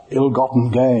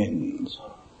ill-gotten gains.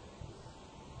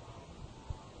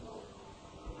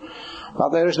 But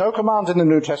there is no command in the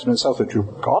New Testament itself that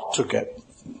you've got to get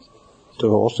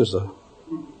divorced, is there?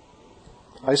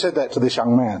 I said that to this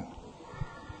young man.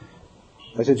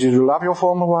 I said, did you love your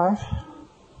former wife?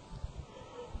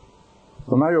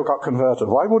 Well, now you got converted.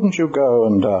 Why wouldn't you go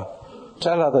and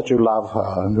tell her that you love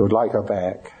her and you would like her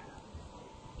back?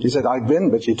 He said, I've been,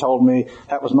 but she told me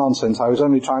that was nonsense. I was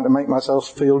only trying to make myself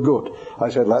feel good. I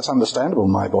said, that's understandable,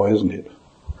 my boy, isn't it?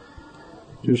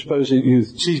 Do you suppose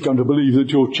she's going to believe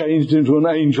that you're changed into an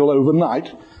angel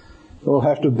overnight? You'll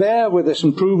have to bear with this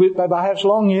and prove it by perhaps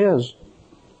long years.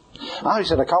 I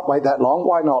said, I can't wait that long.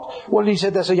 Why not? Well, he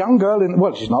said, there's a young girl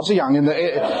she's not so young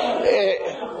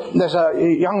there's a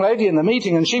young lady in the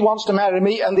meeting and she wants to marry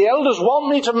me and the elders want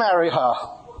me to marry her.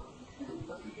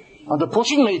 And they're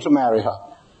pushing me to marry her.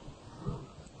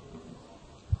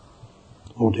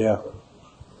 Oh dear.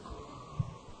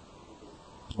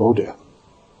 Oh dear.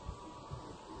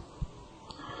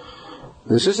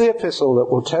 This is the epistle that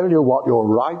will tell you what your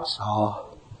rights are.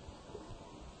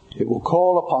 It will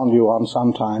call upon you on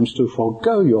sometimes to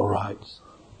forego your rights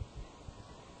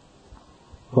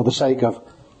for the sake of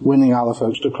winning other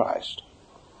folks to Christ.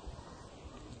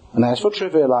 And as for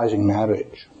trivializing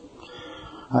marriage,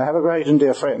 I have a great and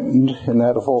dear friend in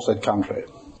that aforesaid country,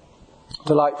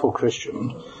 delightful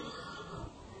Christian,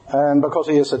 And because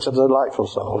he is such a delightful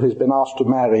soul, he's been asked to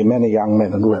marry many young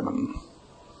men and women.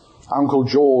 Uncle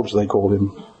George, they called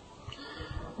him.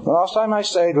 The last time I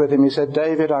stayed with him, he said,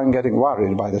 "David, I'm getting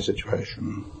worried by the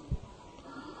situation."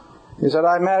 He said,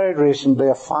 "I married recently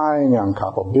a fine young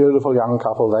couple, beautiful young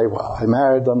couple they were. I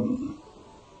married them."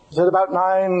 He said, about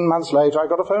 9 months later, I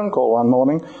got a phone call one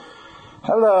morning.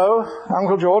 "Hello,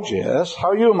 Uncle George." "Yes, how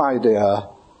are you, my dear?"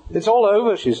 "It's all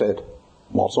over," she said.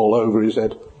 "What's all over?" he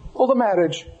said. "Well, the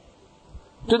marriage.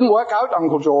 Didn't work out,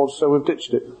 Uncle George, so we've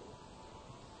ditched it."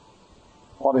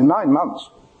 What, in 9 months?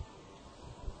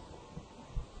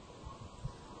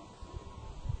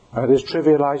 That is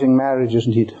trivializing marriage,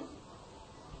 isn't it?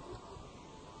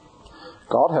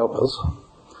 God help us,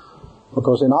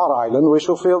 because in our island we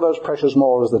shall feel those pressures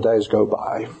more as the days go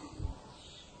by.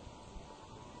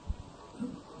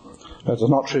 Let us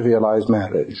not trivialize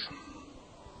marriage.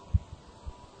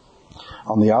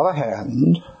 On the other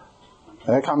hand,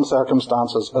 there come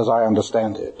circumstances, as I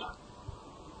understand it,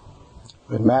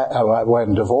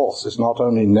 when divorce is not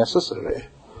only necessary,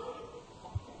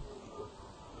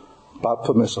 but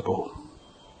permissible.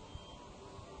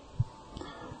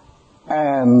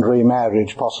 And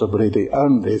remarriage possibly the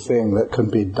only thing that can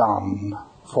be done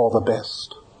for the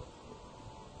best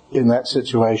in that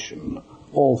situation,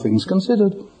 all things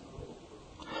considered.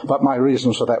 But my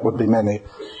reasons for that would be many,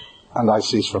 and I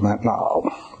cease from that now.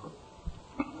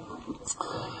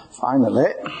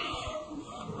 Finally,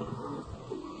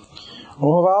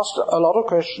 we've asked a lot of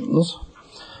questions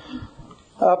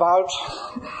about...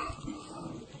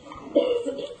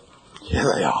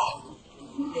 Here they are.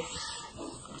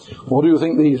 What do you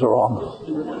think these are on?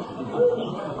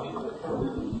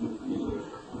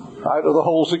 Out of the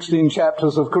whole 16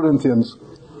 chapters of Corinthians.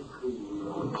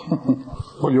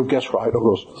 Well, you'll guess right, of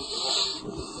course.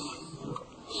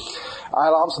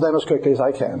 I'll answer them as quickly as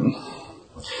I can.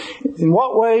 In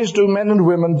what ways do men and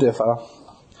women differ?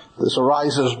 This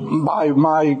arises by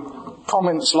my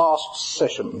comments last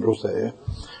session, you'll say.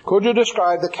 Could you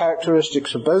describe the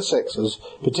characteristics of both sexes,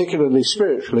 particularly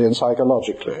spiritually and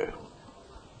psychologically?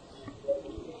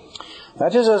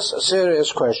 That is a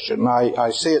serious question. I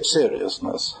see its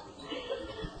seriousness.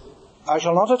 I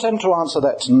shall not attempt to answer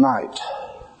that tonight,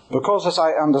 because as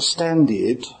I understand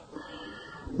it,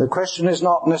 the question is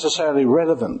not necessarily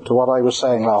relevant to what I was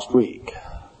saying last week.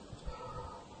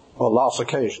 Well, last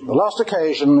occasion. The last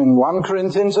occasion in 1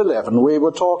 Corinthians 11, we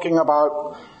were talking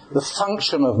about the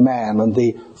function of man and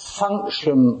the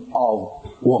function of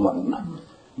woman.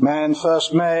 Man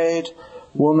first made,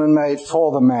 woman made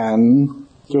for the man,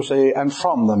 you see, and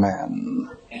from the man.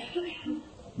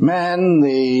 Man,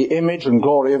 the image and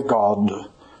glory of God.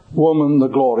 Woman, the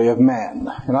glory of man.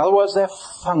 In other words, their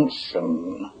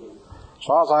function. As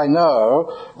far as I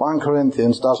know, 1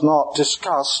 Corinthians does not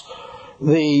discuss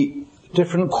the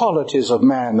different qualities of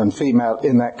man and female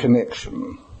in that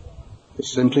connection.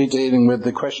 It's simply dealing with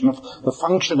the question of the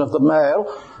function of the male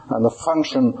and the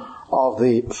function of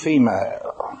the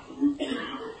female.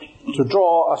 To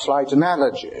draw a slight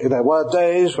analogy, there were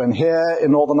days when here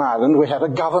in Northern Ireland we had a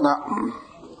governor.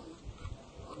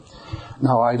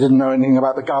 Now, I didn't know anything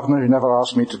about the governor. He never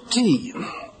asked me to tea.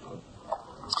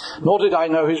 Nor did I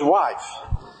know his wife.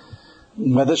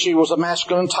 Whether she was a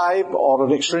masculine type or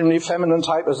an extremely feminine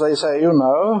type, as they say, you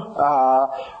know.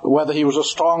 Whether he was a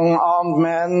strong-armed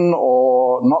man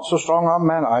or not so strong-armed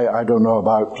man, I don't know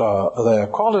about their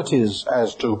qualities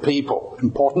as to people.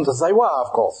 Important as they were,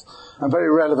 of course, and very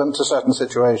relevant to certain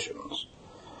situations.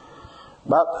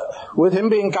 But with him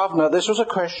being governor, this was a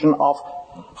question of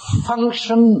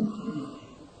function.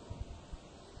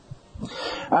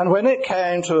 And when it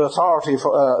came to authority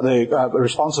for the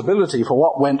responsibility for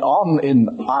what went on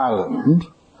in Ireland,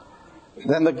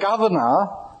 then the governor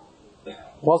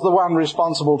was the one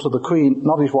responsible to the Queen,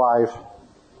 not his wife.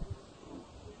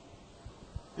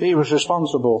 He was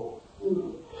responsible.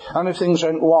 And if things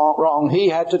went wrong, he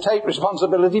had to take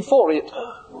responsibility for it.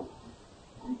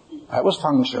 That was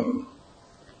function.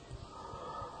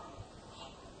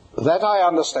 That, I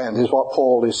understand, is what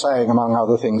Paul is saying, among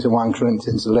other things, in 1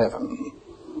 Corinthians 11.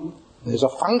 There's a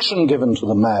function given to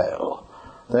the male.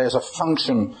 There's a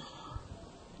function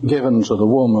given to the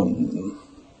woman.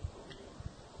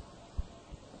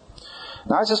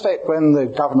 Now, I suspect when the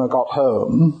governor got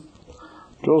home,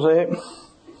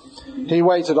 he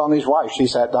waited on his wife. She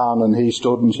sat down and he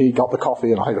stood and she got the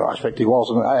coffee, and I expect he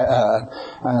was,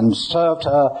 and served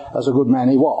her as a good man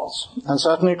he was. And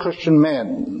certainly Christian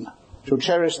men should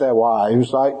cherish their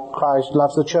wives like Christ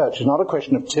loves the church. It's not a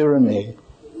question of tyranny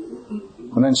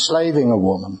and enslaving a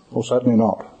woman. Well, certainly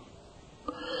not.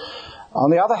 On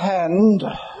the other hand,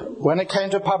 when it came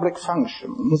to public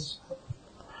functions,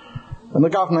 And the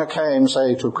governor came,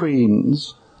 say, to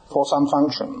Queen's for some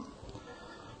function.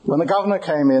 When the governor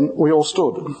came in, we all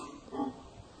stood,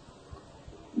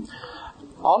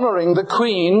 honouring the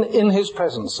Queen in his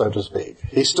presence, so to speak.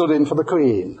 He stood in for the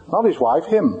Queen, not his wife,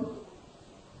 him.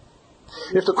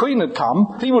 If the Queen had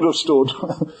come, he would have stood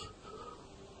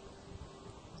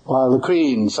while the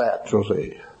Queen sat, you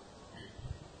see.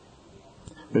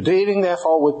 We're dealing,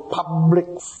 therefore, with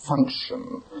public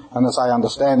function. And as I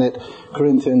understand it,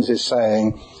 Corinthians is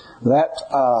saying that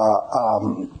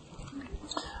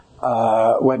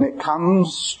when it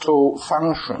comes to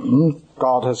function,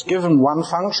 God has given one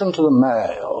function to the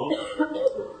male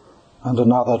and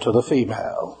another to the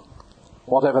female,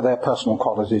 whatever their personal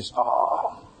qualities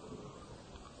are.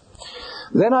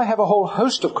 Then I have a whole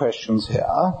host of questions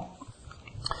here,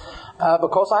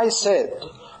 because I said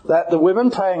that the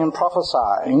women praying and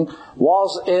prophesying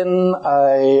was in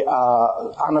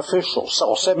unofficial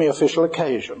or semi-official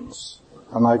occasions.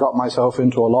 And I got myself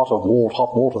into a lot of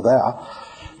hot water there,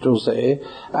 to see,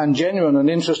 and genuine and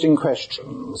interesting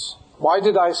questions. Why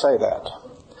did I say that?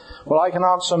 Well, I can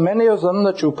answer many of them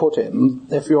that you put in,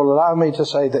 if you'll allow me to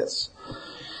say this.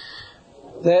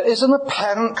 There is an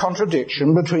apparent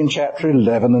contradiction between chapter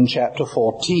 11 and chapter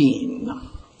 14.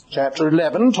 Chapter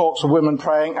 11 talks of women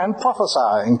praying and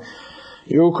prophesying.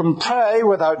 You can pray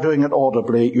without doing it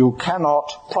audibly. You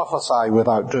cannot prophesy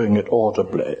without doing it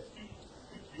audibly.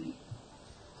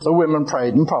 The women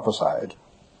prayed and prophesied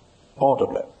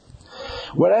audibly.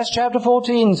 Whereas chapter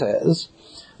 14 says,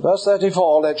 verse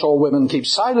 34, let your women keep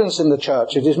silence in the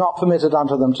church. It is not permitted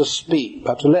unto them to speak,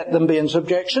 but to let them be in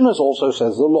subjection, as also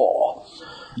says the law.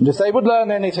 And if they would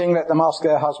learn anything, let them ask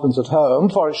their husbands at home,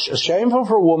 for it is shameful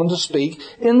for a woman to speak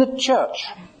in the church.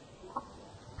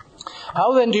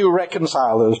 How then do you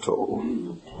reconcile those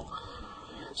two?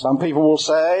 Some people will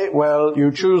say, well,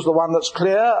 you choose the one that's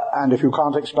clear, and if you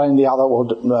can't explain the other,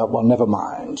 well, never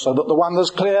mind. So that the one that's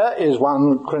clear is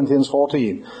 1 Corinthians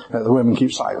 14, that the women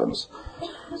keep silence.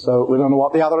 So we don't know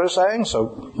what the other is saying,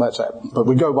 so that's it. But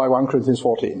we go by 1 Corinthians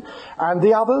 14. And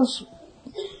the others,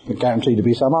 guaranteed to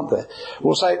be some, aren't there?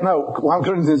 We'll say, no, 1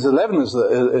 Corinthians 11 is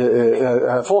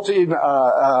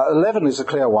 11 is a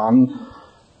clear one.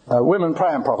 Women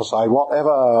pray and prophesy.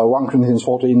 Whatever 1 Corinthians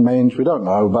 14 means, we don't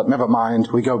know, but never mind,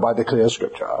 we go by the clear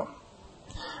scripture.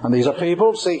 And these are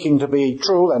people seeking to be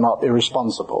true, they're not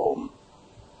irresponsible.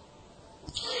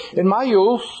 In my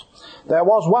youth, there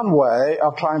was one way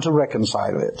of trying to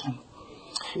reconcile it.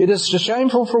 It is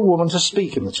shameful for a woman to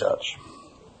speak in the church.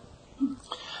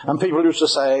 And people used to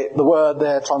say, the word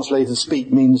there translated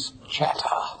speak means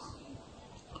chatter.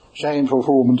 Shameful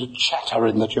for a woman to chatter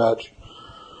in the church.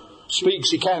 Speak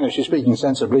she can if she's speaking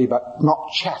sensibly, but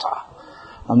not chatter.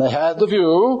 And they had the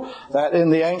view that in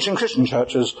the ancient Christian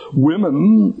churches,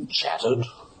 women chattered.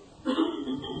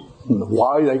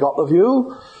 Why they got the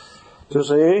view? To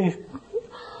see,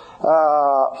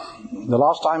 the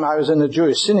last time I was in a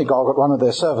Jewish synagogue at one of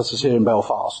their services here in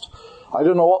Belfast, I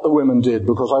don't know what the women did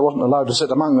because I wasn't allowed to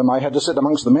sit among them. I had to sit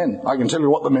amongst the men. I can tell you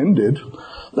what the men did.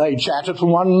 They chattered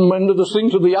from one end of the thing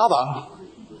to the other.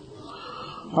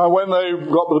 When they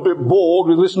got a bit bored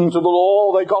with listening to the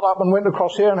law, they got up and went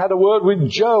across here and had a word with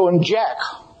Joe and Jack.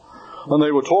 And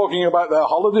they were talking about their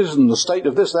holidays and the state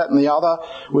of this, that and the other,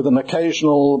 with an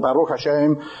occasional Baruch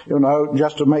Hashem,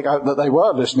 just to make out that they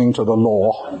were listening to the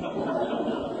law.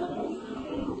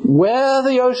 Where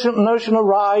the notion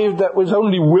arrived that it was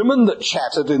only women that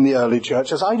chattered in the early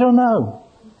churches, I don't know.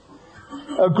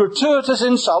 A gratuitous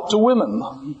insult to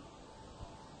women.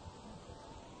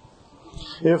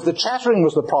 If the chattering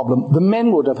was the problem, the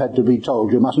men would have had to be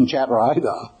told, you mustn't chatter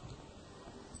either.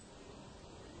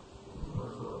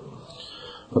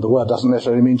 But the word doesn't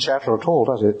necessarily mean chatter at all,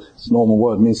 does it? Its normal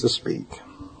word means to speak.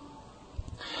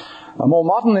 A more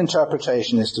modern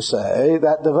interpretation is to say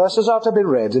that the verses are to be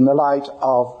read in the light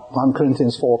of 1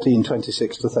 Corinthians 14,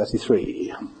 26 to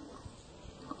 33.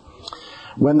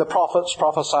 When the prophets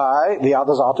prophesy, the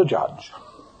others are to judge.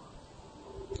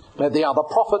 Let the other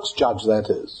prophets judge, that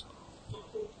is.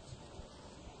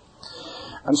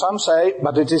 And some say,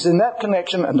 but it is in that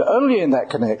connection, and only in that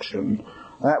connection,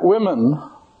 that women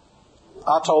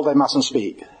are told they mustn't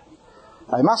speak.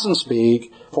 They mustn't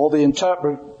speak for the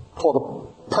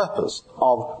purpose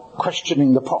of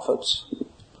questioning the prophets.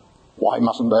 Why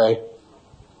mustn't they?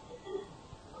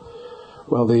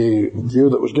 Well, the view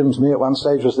that was given to me at one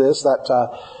stage was this,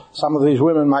 that some of these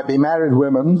women might be married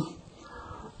women,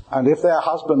 and if their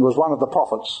husband was one of the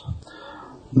prophets,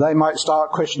 they might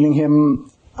start questioning him,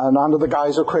 and under the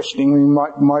guise of questioning,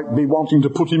 we might be wanting to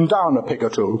put him down a peg or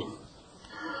two.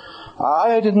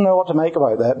 I didn't know what to make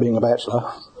about that, being a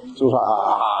bachelor.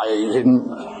 I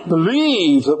didn't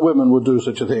believe that women would do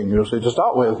such a thing, you see, to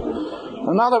start with.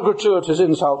 Another gratuitous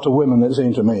insult to women, it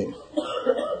seemed to me.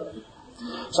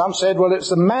 Some said, well, it's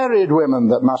the married women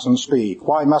that mustn't speak.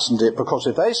 Why mustn't it? Because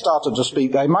if they started to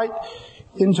speak, they might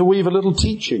interweave a little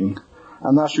teaching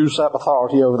and thus usurp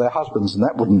authority over their husbands, and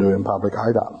that wouldn't do in public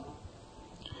either.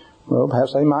 Well,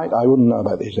 perhaps they might. I wouldn't know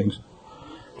about these things.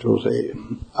 You'll see.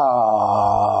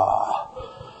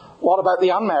 What about the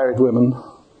unmarried women?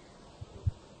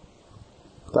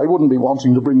 They wouldn't be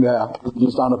wanting to bring their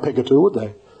husbands down a peg or two, would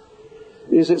they?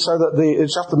 Is it so that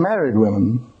it's just the married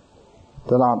women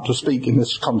that aren't to speak in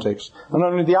this context, and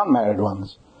only the unmarried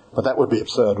ones? But that would be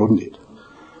absurd, wouldn't it?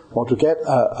 Or to get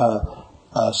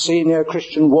a senior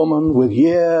Christian woman with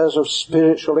years of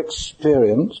spiritual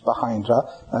experience behind her,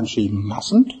 and she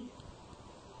mustn't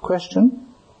question?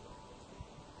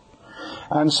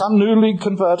 And some newly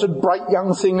converted, bright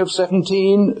young thing of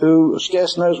 17 who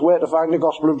scarce knows where to find the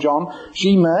Gospel of John,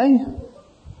 she may?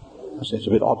 It's a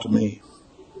bit odd to me.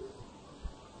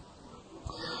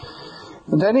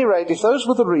 At any rate, if those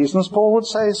were the reasons, Paul would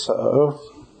say so.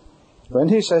 When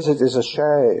he says it is a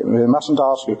shame, we mustn't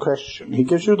ask a question, he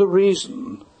gives you the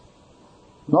reason.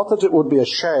 Not that it would be a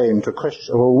shame to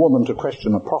question, or a woman to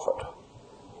question a prophet.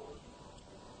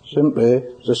 Simply,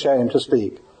 it's a shame to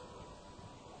speak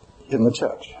in the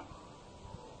church.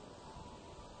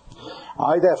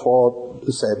 I therefore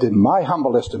said, in my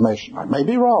humble estimation, I may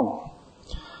be wrong,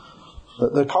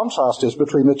 that the contrast is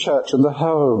between the church and the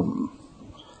home.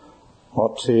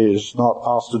 What she's not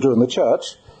asked to do in the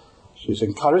church, she's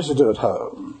encouraged to do at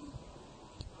home.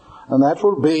 And that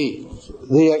will be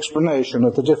the explanation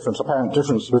of the apparent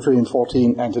difference between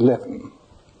 14 and 11.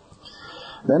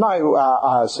 Then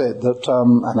I said that,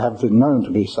 and have been known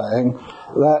to be saying,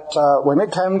 that when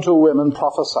it came to women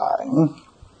prophesying,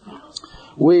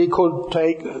 we could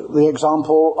take the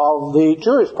example of the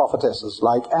Jewish prophetesses,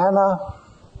 like Anna,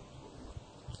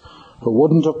 who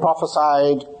wouldn't have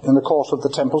prophesied in the course of the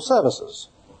temple services,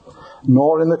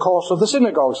 nor in the course of the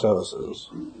synagogue services,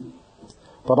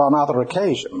 but on other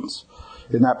occasions,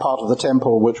 in that part of the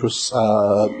temple which was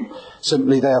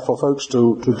simply there for folks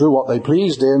to do what they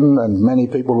pleased in, and many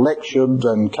people lectured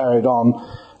and carried on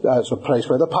as a place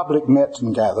where the public met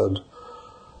and gathered.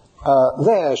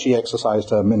 There she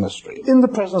exercised her ministry. In the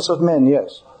presence of men,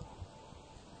 yes.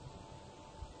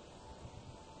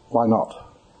 Why not?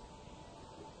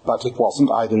 But it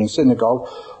wasn't either in synagogue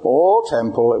or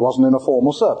temple, it wasn't in a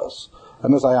formal service.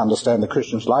 And as I understand, the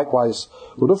Christians likewise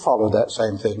would have followed that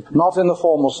same thing, not in the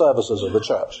formal services of the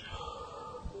church,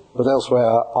 but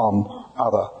elsewhere on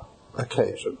other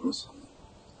occasions.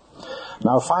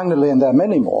 Now finally, and there are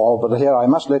many more, but here I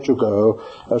must let you go,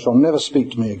 or shall never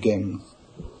speak to me again.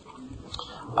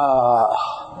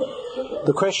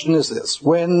 The question is this: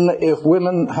 if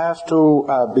women have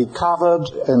to be covered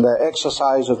in their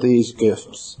exercise of these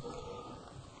gifts,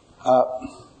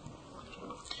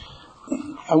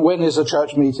 and when is a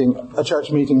church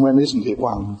meeting, when isn't it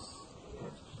one?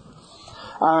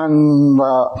 And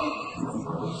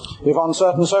if on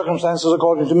certain circumstances,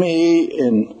 according to me,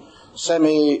 in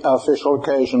semi-official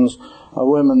occasions,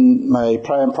 women may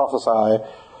pray and prophesy,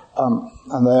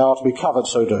 and they are to be covered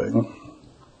so doing,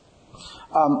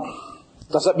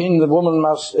 does that mean the woman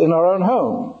must, in her own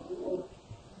home,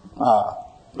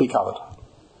 be covered?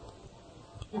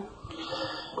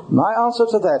 My answer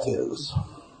to that is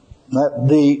that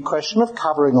the question of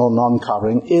covering or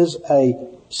non-covering is a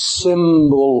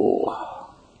symbol.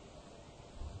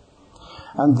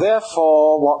 And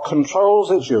therefore, what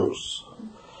controls its use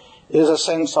is a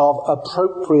sense of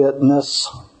appropriateness.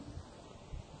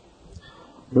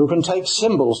 You can take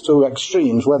symbols to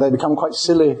extremes where they become quite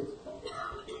silly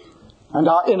and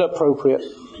are inappropriate.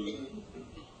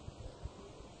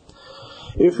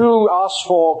 If you ask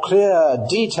for clear,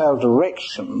 detailed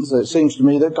directions, it seems to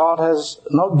me that God has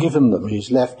not given them.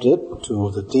 He's left it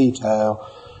to the detail,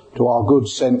 to our good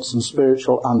sense and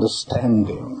spiritual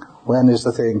understanding. When is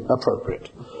the thing appropriate?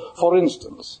 For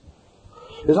instance,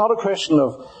 it's not a question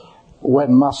of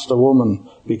when must a woman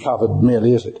be covered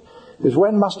merely, is it? It's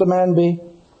when must a man be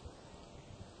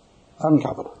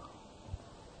uncovered?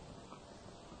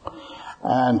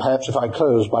 And perhaps if I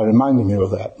close by reminding you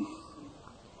of that,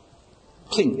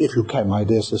 think, if you can, my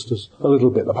dear sisters, a little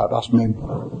bit about us men.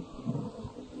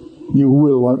 You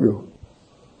will, won't you?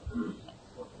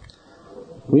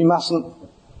 We mustn't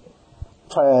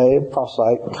pray,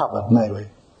 prophesy, covered, may we?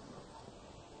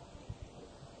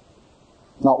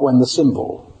 Not when the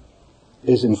symbol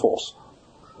is in force.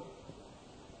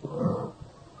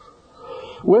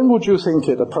 When would you think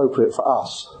it appropriate for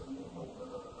us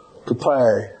to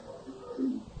pray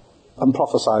and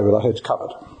prophesy with our heads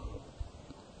covered?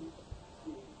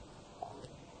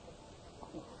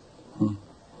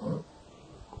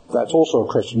 That's also a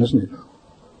question, isn't it?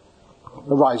 It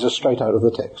arises straight out of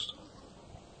the text.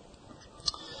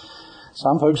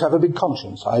 Some folks have a big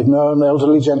conscience. I've known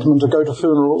elderly gentlemen to go to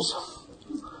funerals,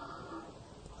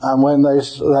 and when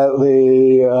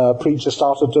the preacher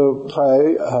started to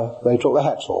pray, they took their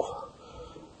hats off.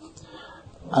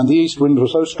 And the east wind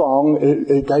was so strong,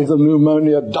 it gave them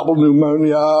pneumonia, double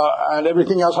pneumonia, and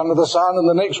everything else under the sun, and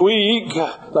the next week,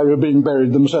 they were being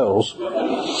buried themselves.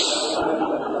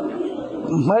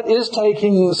 That is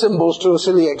taking symbols to a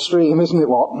silly extreme, isn't it,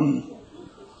 what?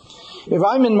 If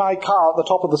I'm in my car at the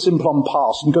top of the Simplon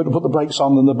Pass and go to put the brakes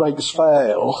on and the brakes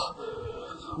fail,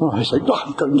 I say,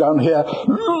 I'm going down here.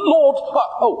 Lord,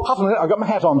 half a minute, I've got my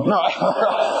hat on. No.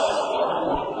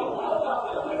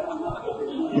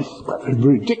 That would be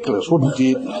ridiculous, wouldn't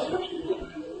it?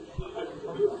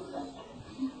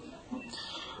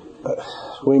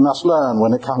 We must learn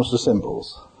when it comes to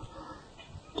symbols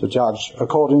to judge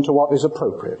according to what is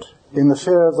appropriate in the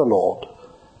fear of the Lord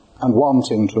and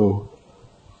wanting to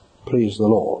please the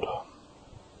Lord.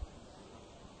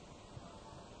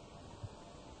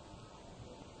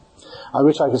 I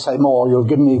wish I could say more. You've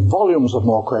given me volumes of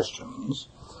more questions,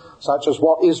 such as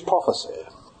what is prophecy?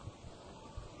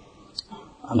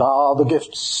 And are the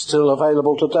gifts still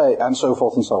available today? And so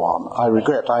forth and so on. I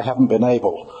regret I haven't been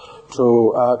able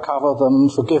to cover them.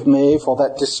 Forgive me for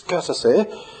that discourtesy.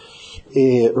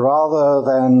 Rather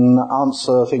than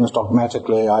answer things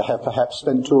dogmatically, I have perhaps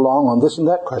spent too long on this and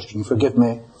that question. Forgive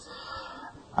me.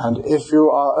 And if you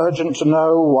are urgent to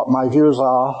know what my views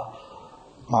are,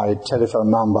 my telephone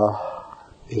number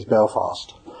is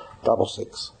Belfast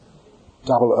 66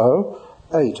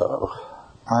 0080.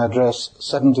 I address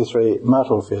 73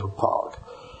 Myrtlefield Park.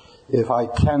 If I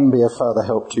can be a further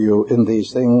help to you in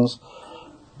these things,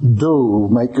 do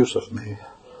make use of me.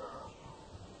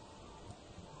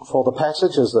 For the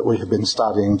passages that we have been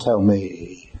studying tell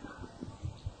me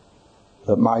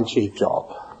that my chief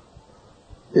job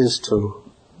is to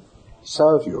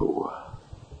serve you.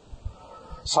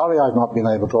 Sorry I've not been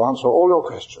able to answer all your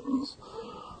questions.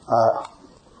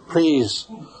 Please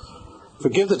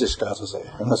forgive the discourtesy,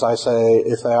 and as I say,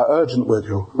 if they are urgent with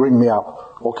you, ring me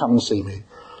up or come and see me,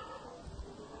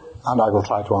 and I will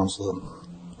try to answer them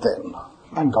then.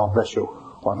 And God bless you,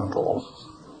 one and all.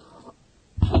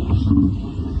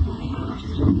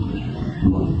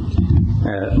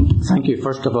 Thank you,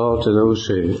 first of all, to those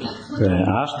who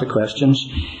asked the questions.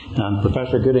 And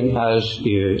Professor Gooding, as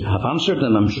you have answered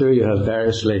them, I'm sure you have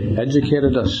variously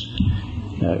educated us,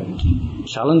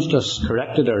 challenged us,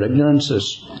 corrected our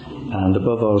ignorances, and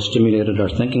above all stimulated our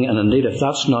thinking. And indeed, if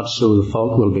that's not so, the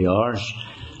fault will be ours,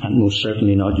 and most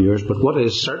certainly not yours. But what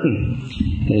is certain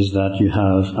is that you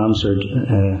have answered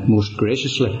most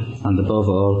graciously, and above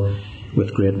all,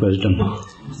 with great wisdom.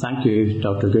 Thank you,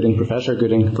 Dr. Gooding, Professor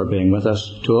Gooding, for being with us.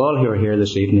 To all who are here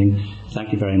this evening,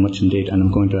 thank you very much indeed. And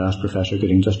I'm going to ask Professor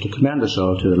Gooding just to commend us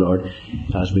all to the Lord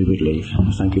as we would leave.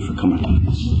 Thank you for coming.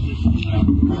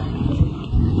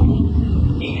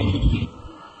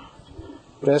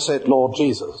 Blessed Lord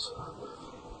Jesus,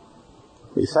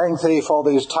 we thank Thee for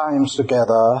these times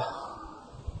together,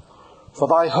 for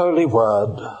Thy holy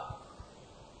word,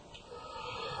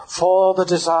 for the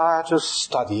desire to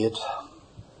study it,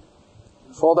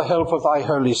 for the help of Thy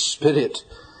Holy Spirit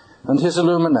and His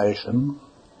illumination.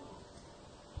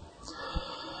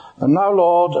 And now,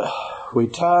 Lord, we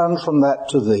turn from that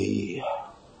to Thee,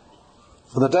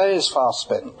 for the day is fast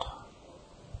spent.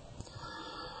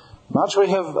 Much we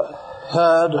have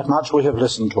heard, much we have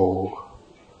listened to,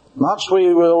 much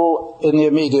we will in the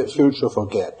immediate future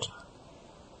forget.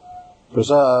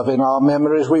 Preserve in our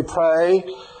memories, we pray,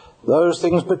 those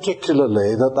things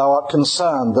particularly that Thou art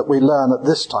concerned that we learn at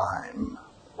this time.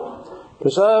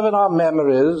 Preserve in our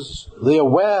memories the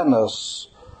awareness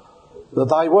that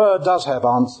Thy word does have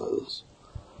answers,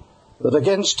 that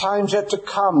against times yet to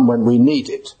come when we need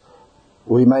it,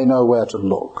 we may know where to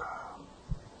look.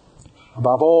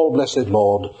 Above all, blessed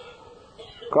Lord,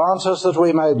 grant us that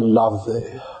we may love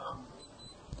Thee,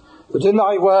 that in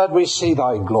Thy word we see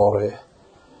Thy glory,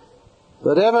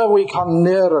 that ever we come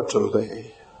nearer to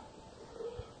Thee.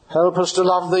 Help us to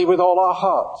love Thee with all our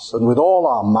hearts and with all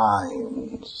our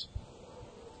minds.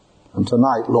 And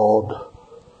tonight, Lord,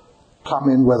 come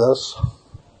in with us,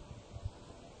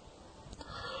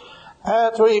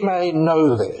 that we may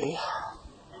know Thee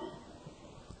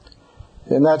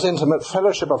in that intimate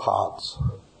fellowship of hearts.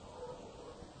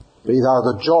 Be Thou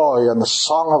the joy and the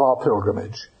song of our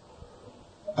pilgrimage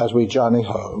as we journey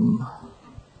home.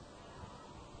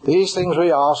 These things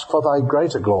we ask for Thy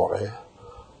greater glory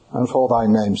and for Thy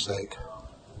name's sake.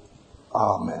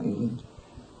 Amen.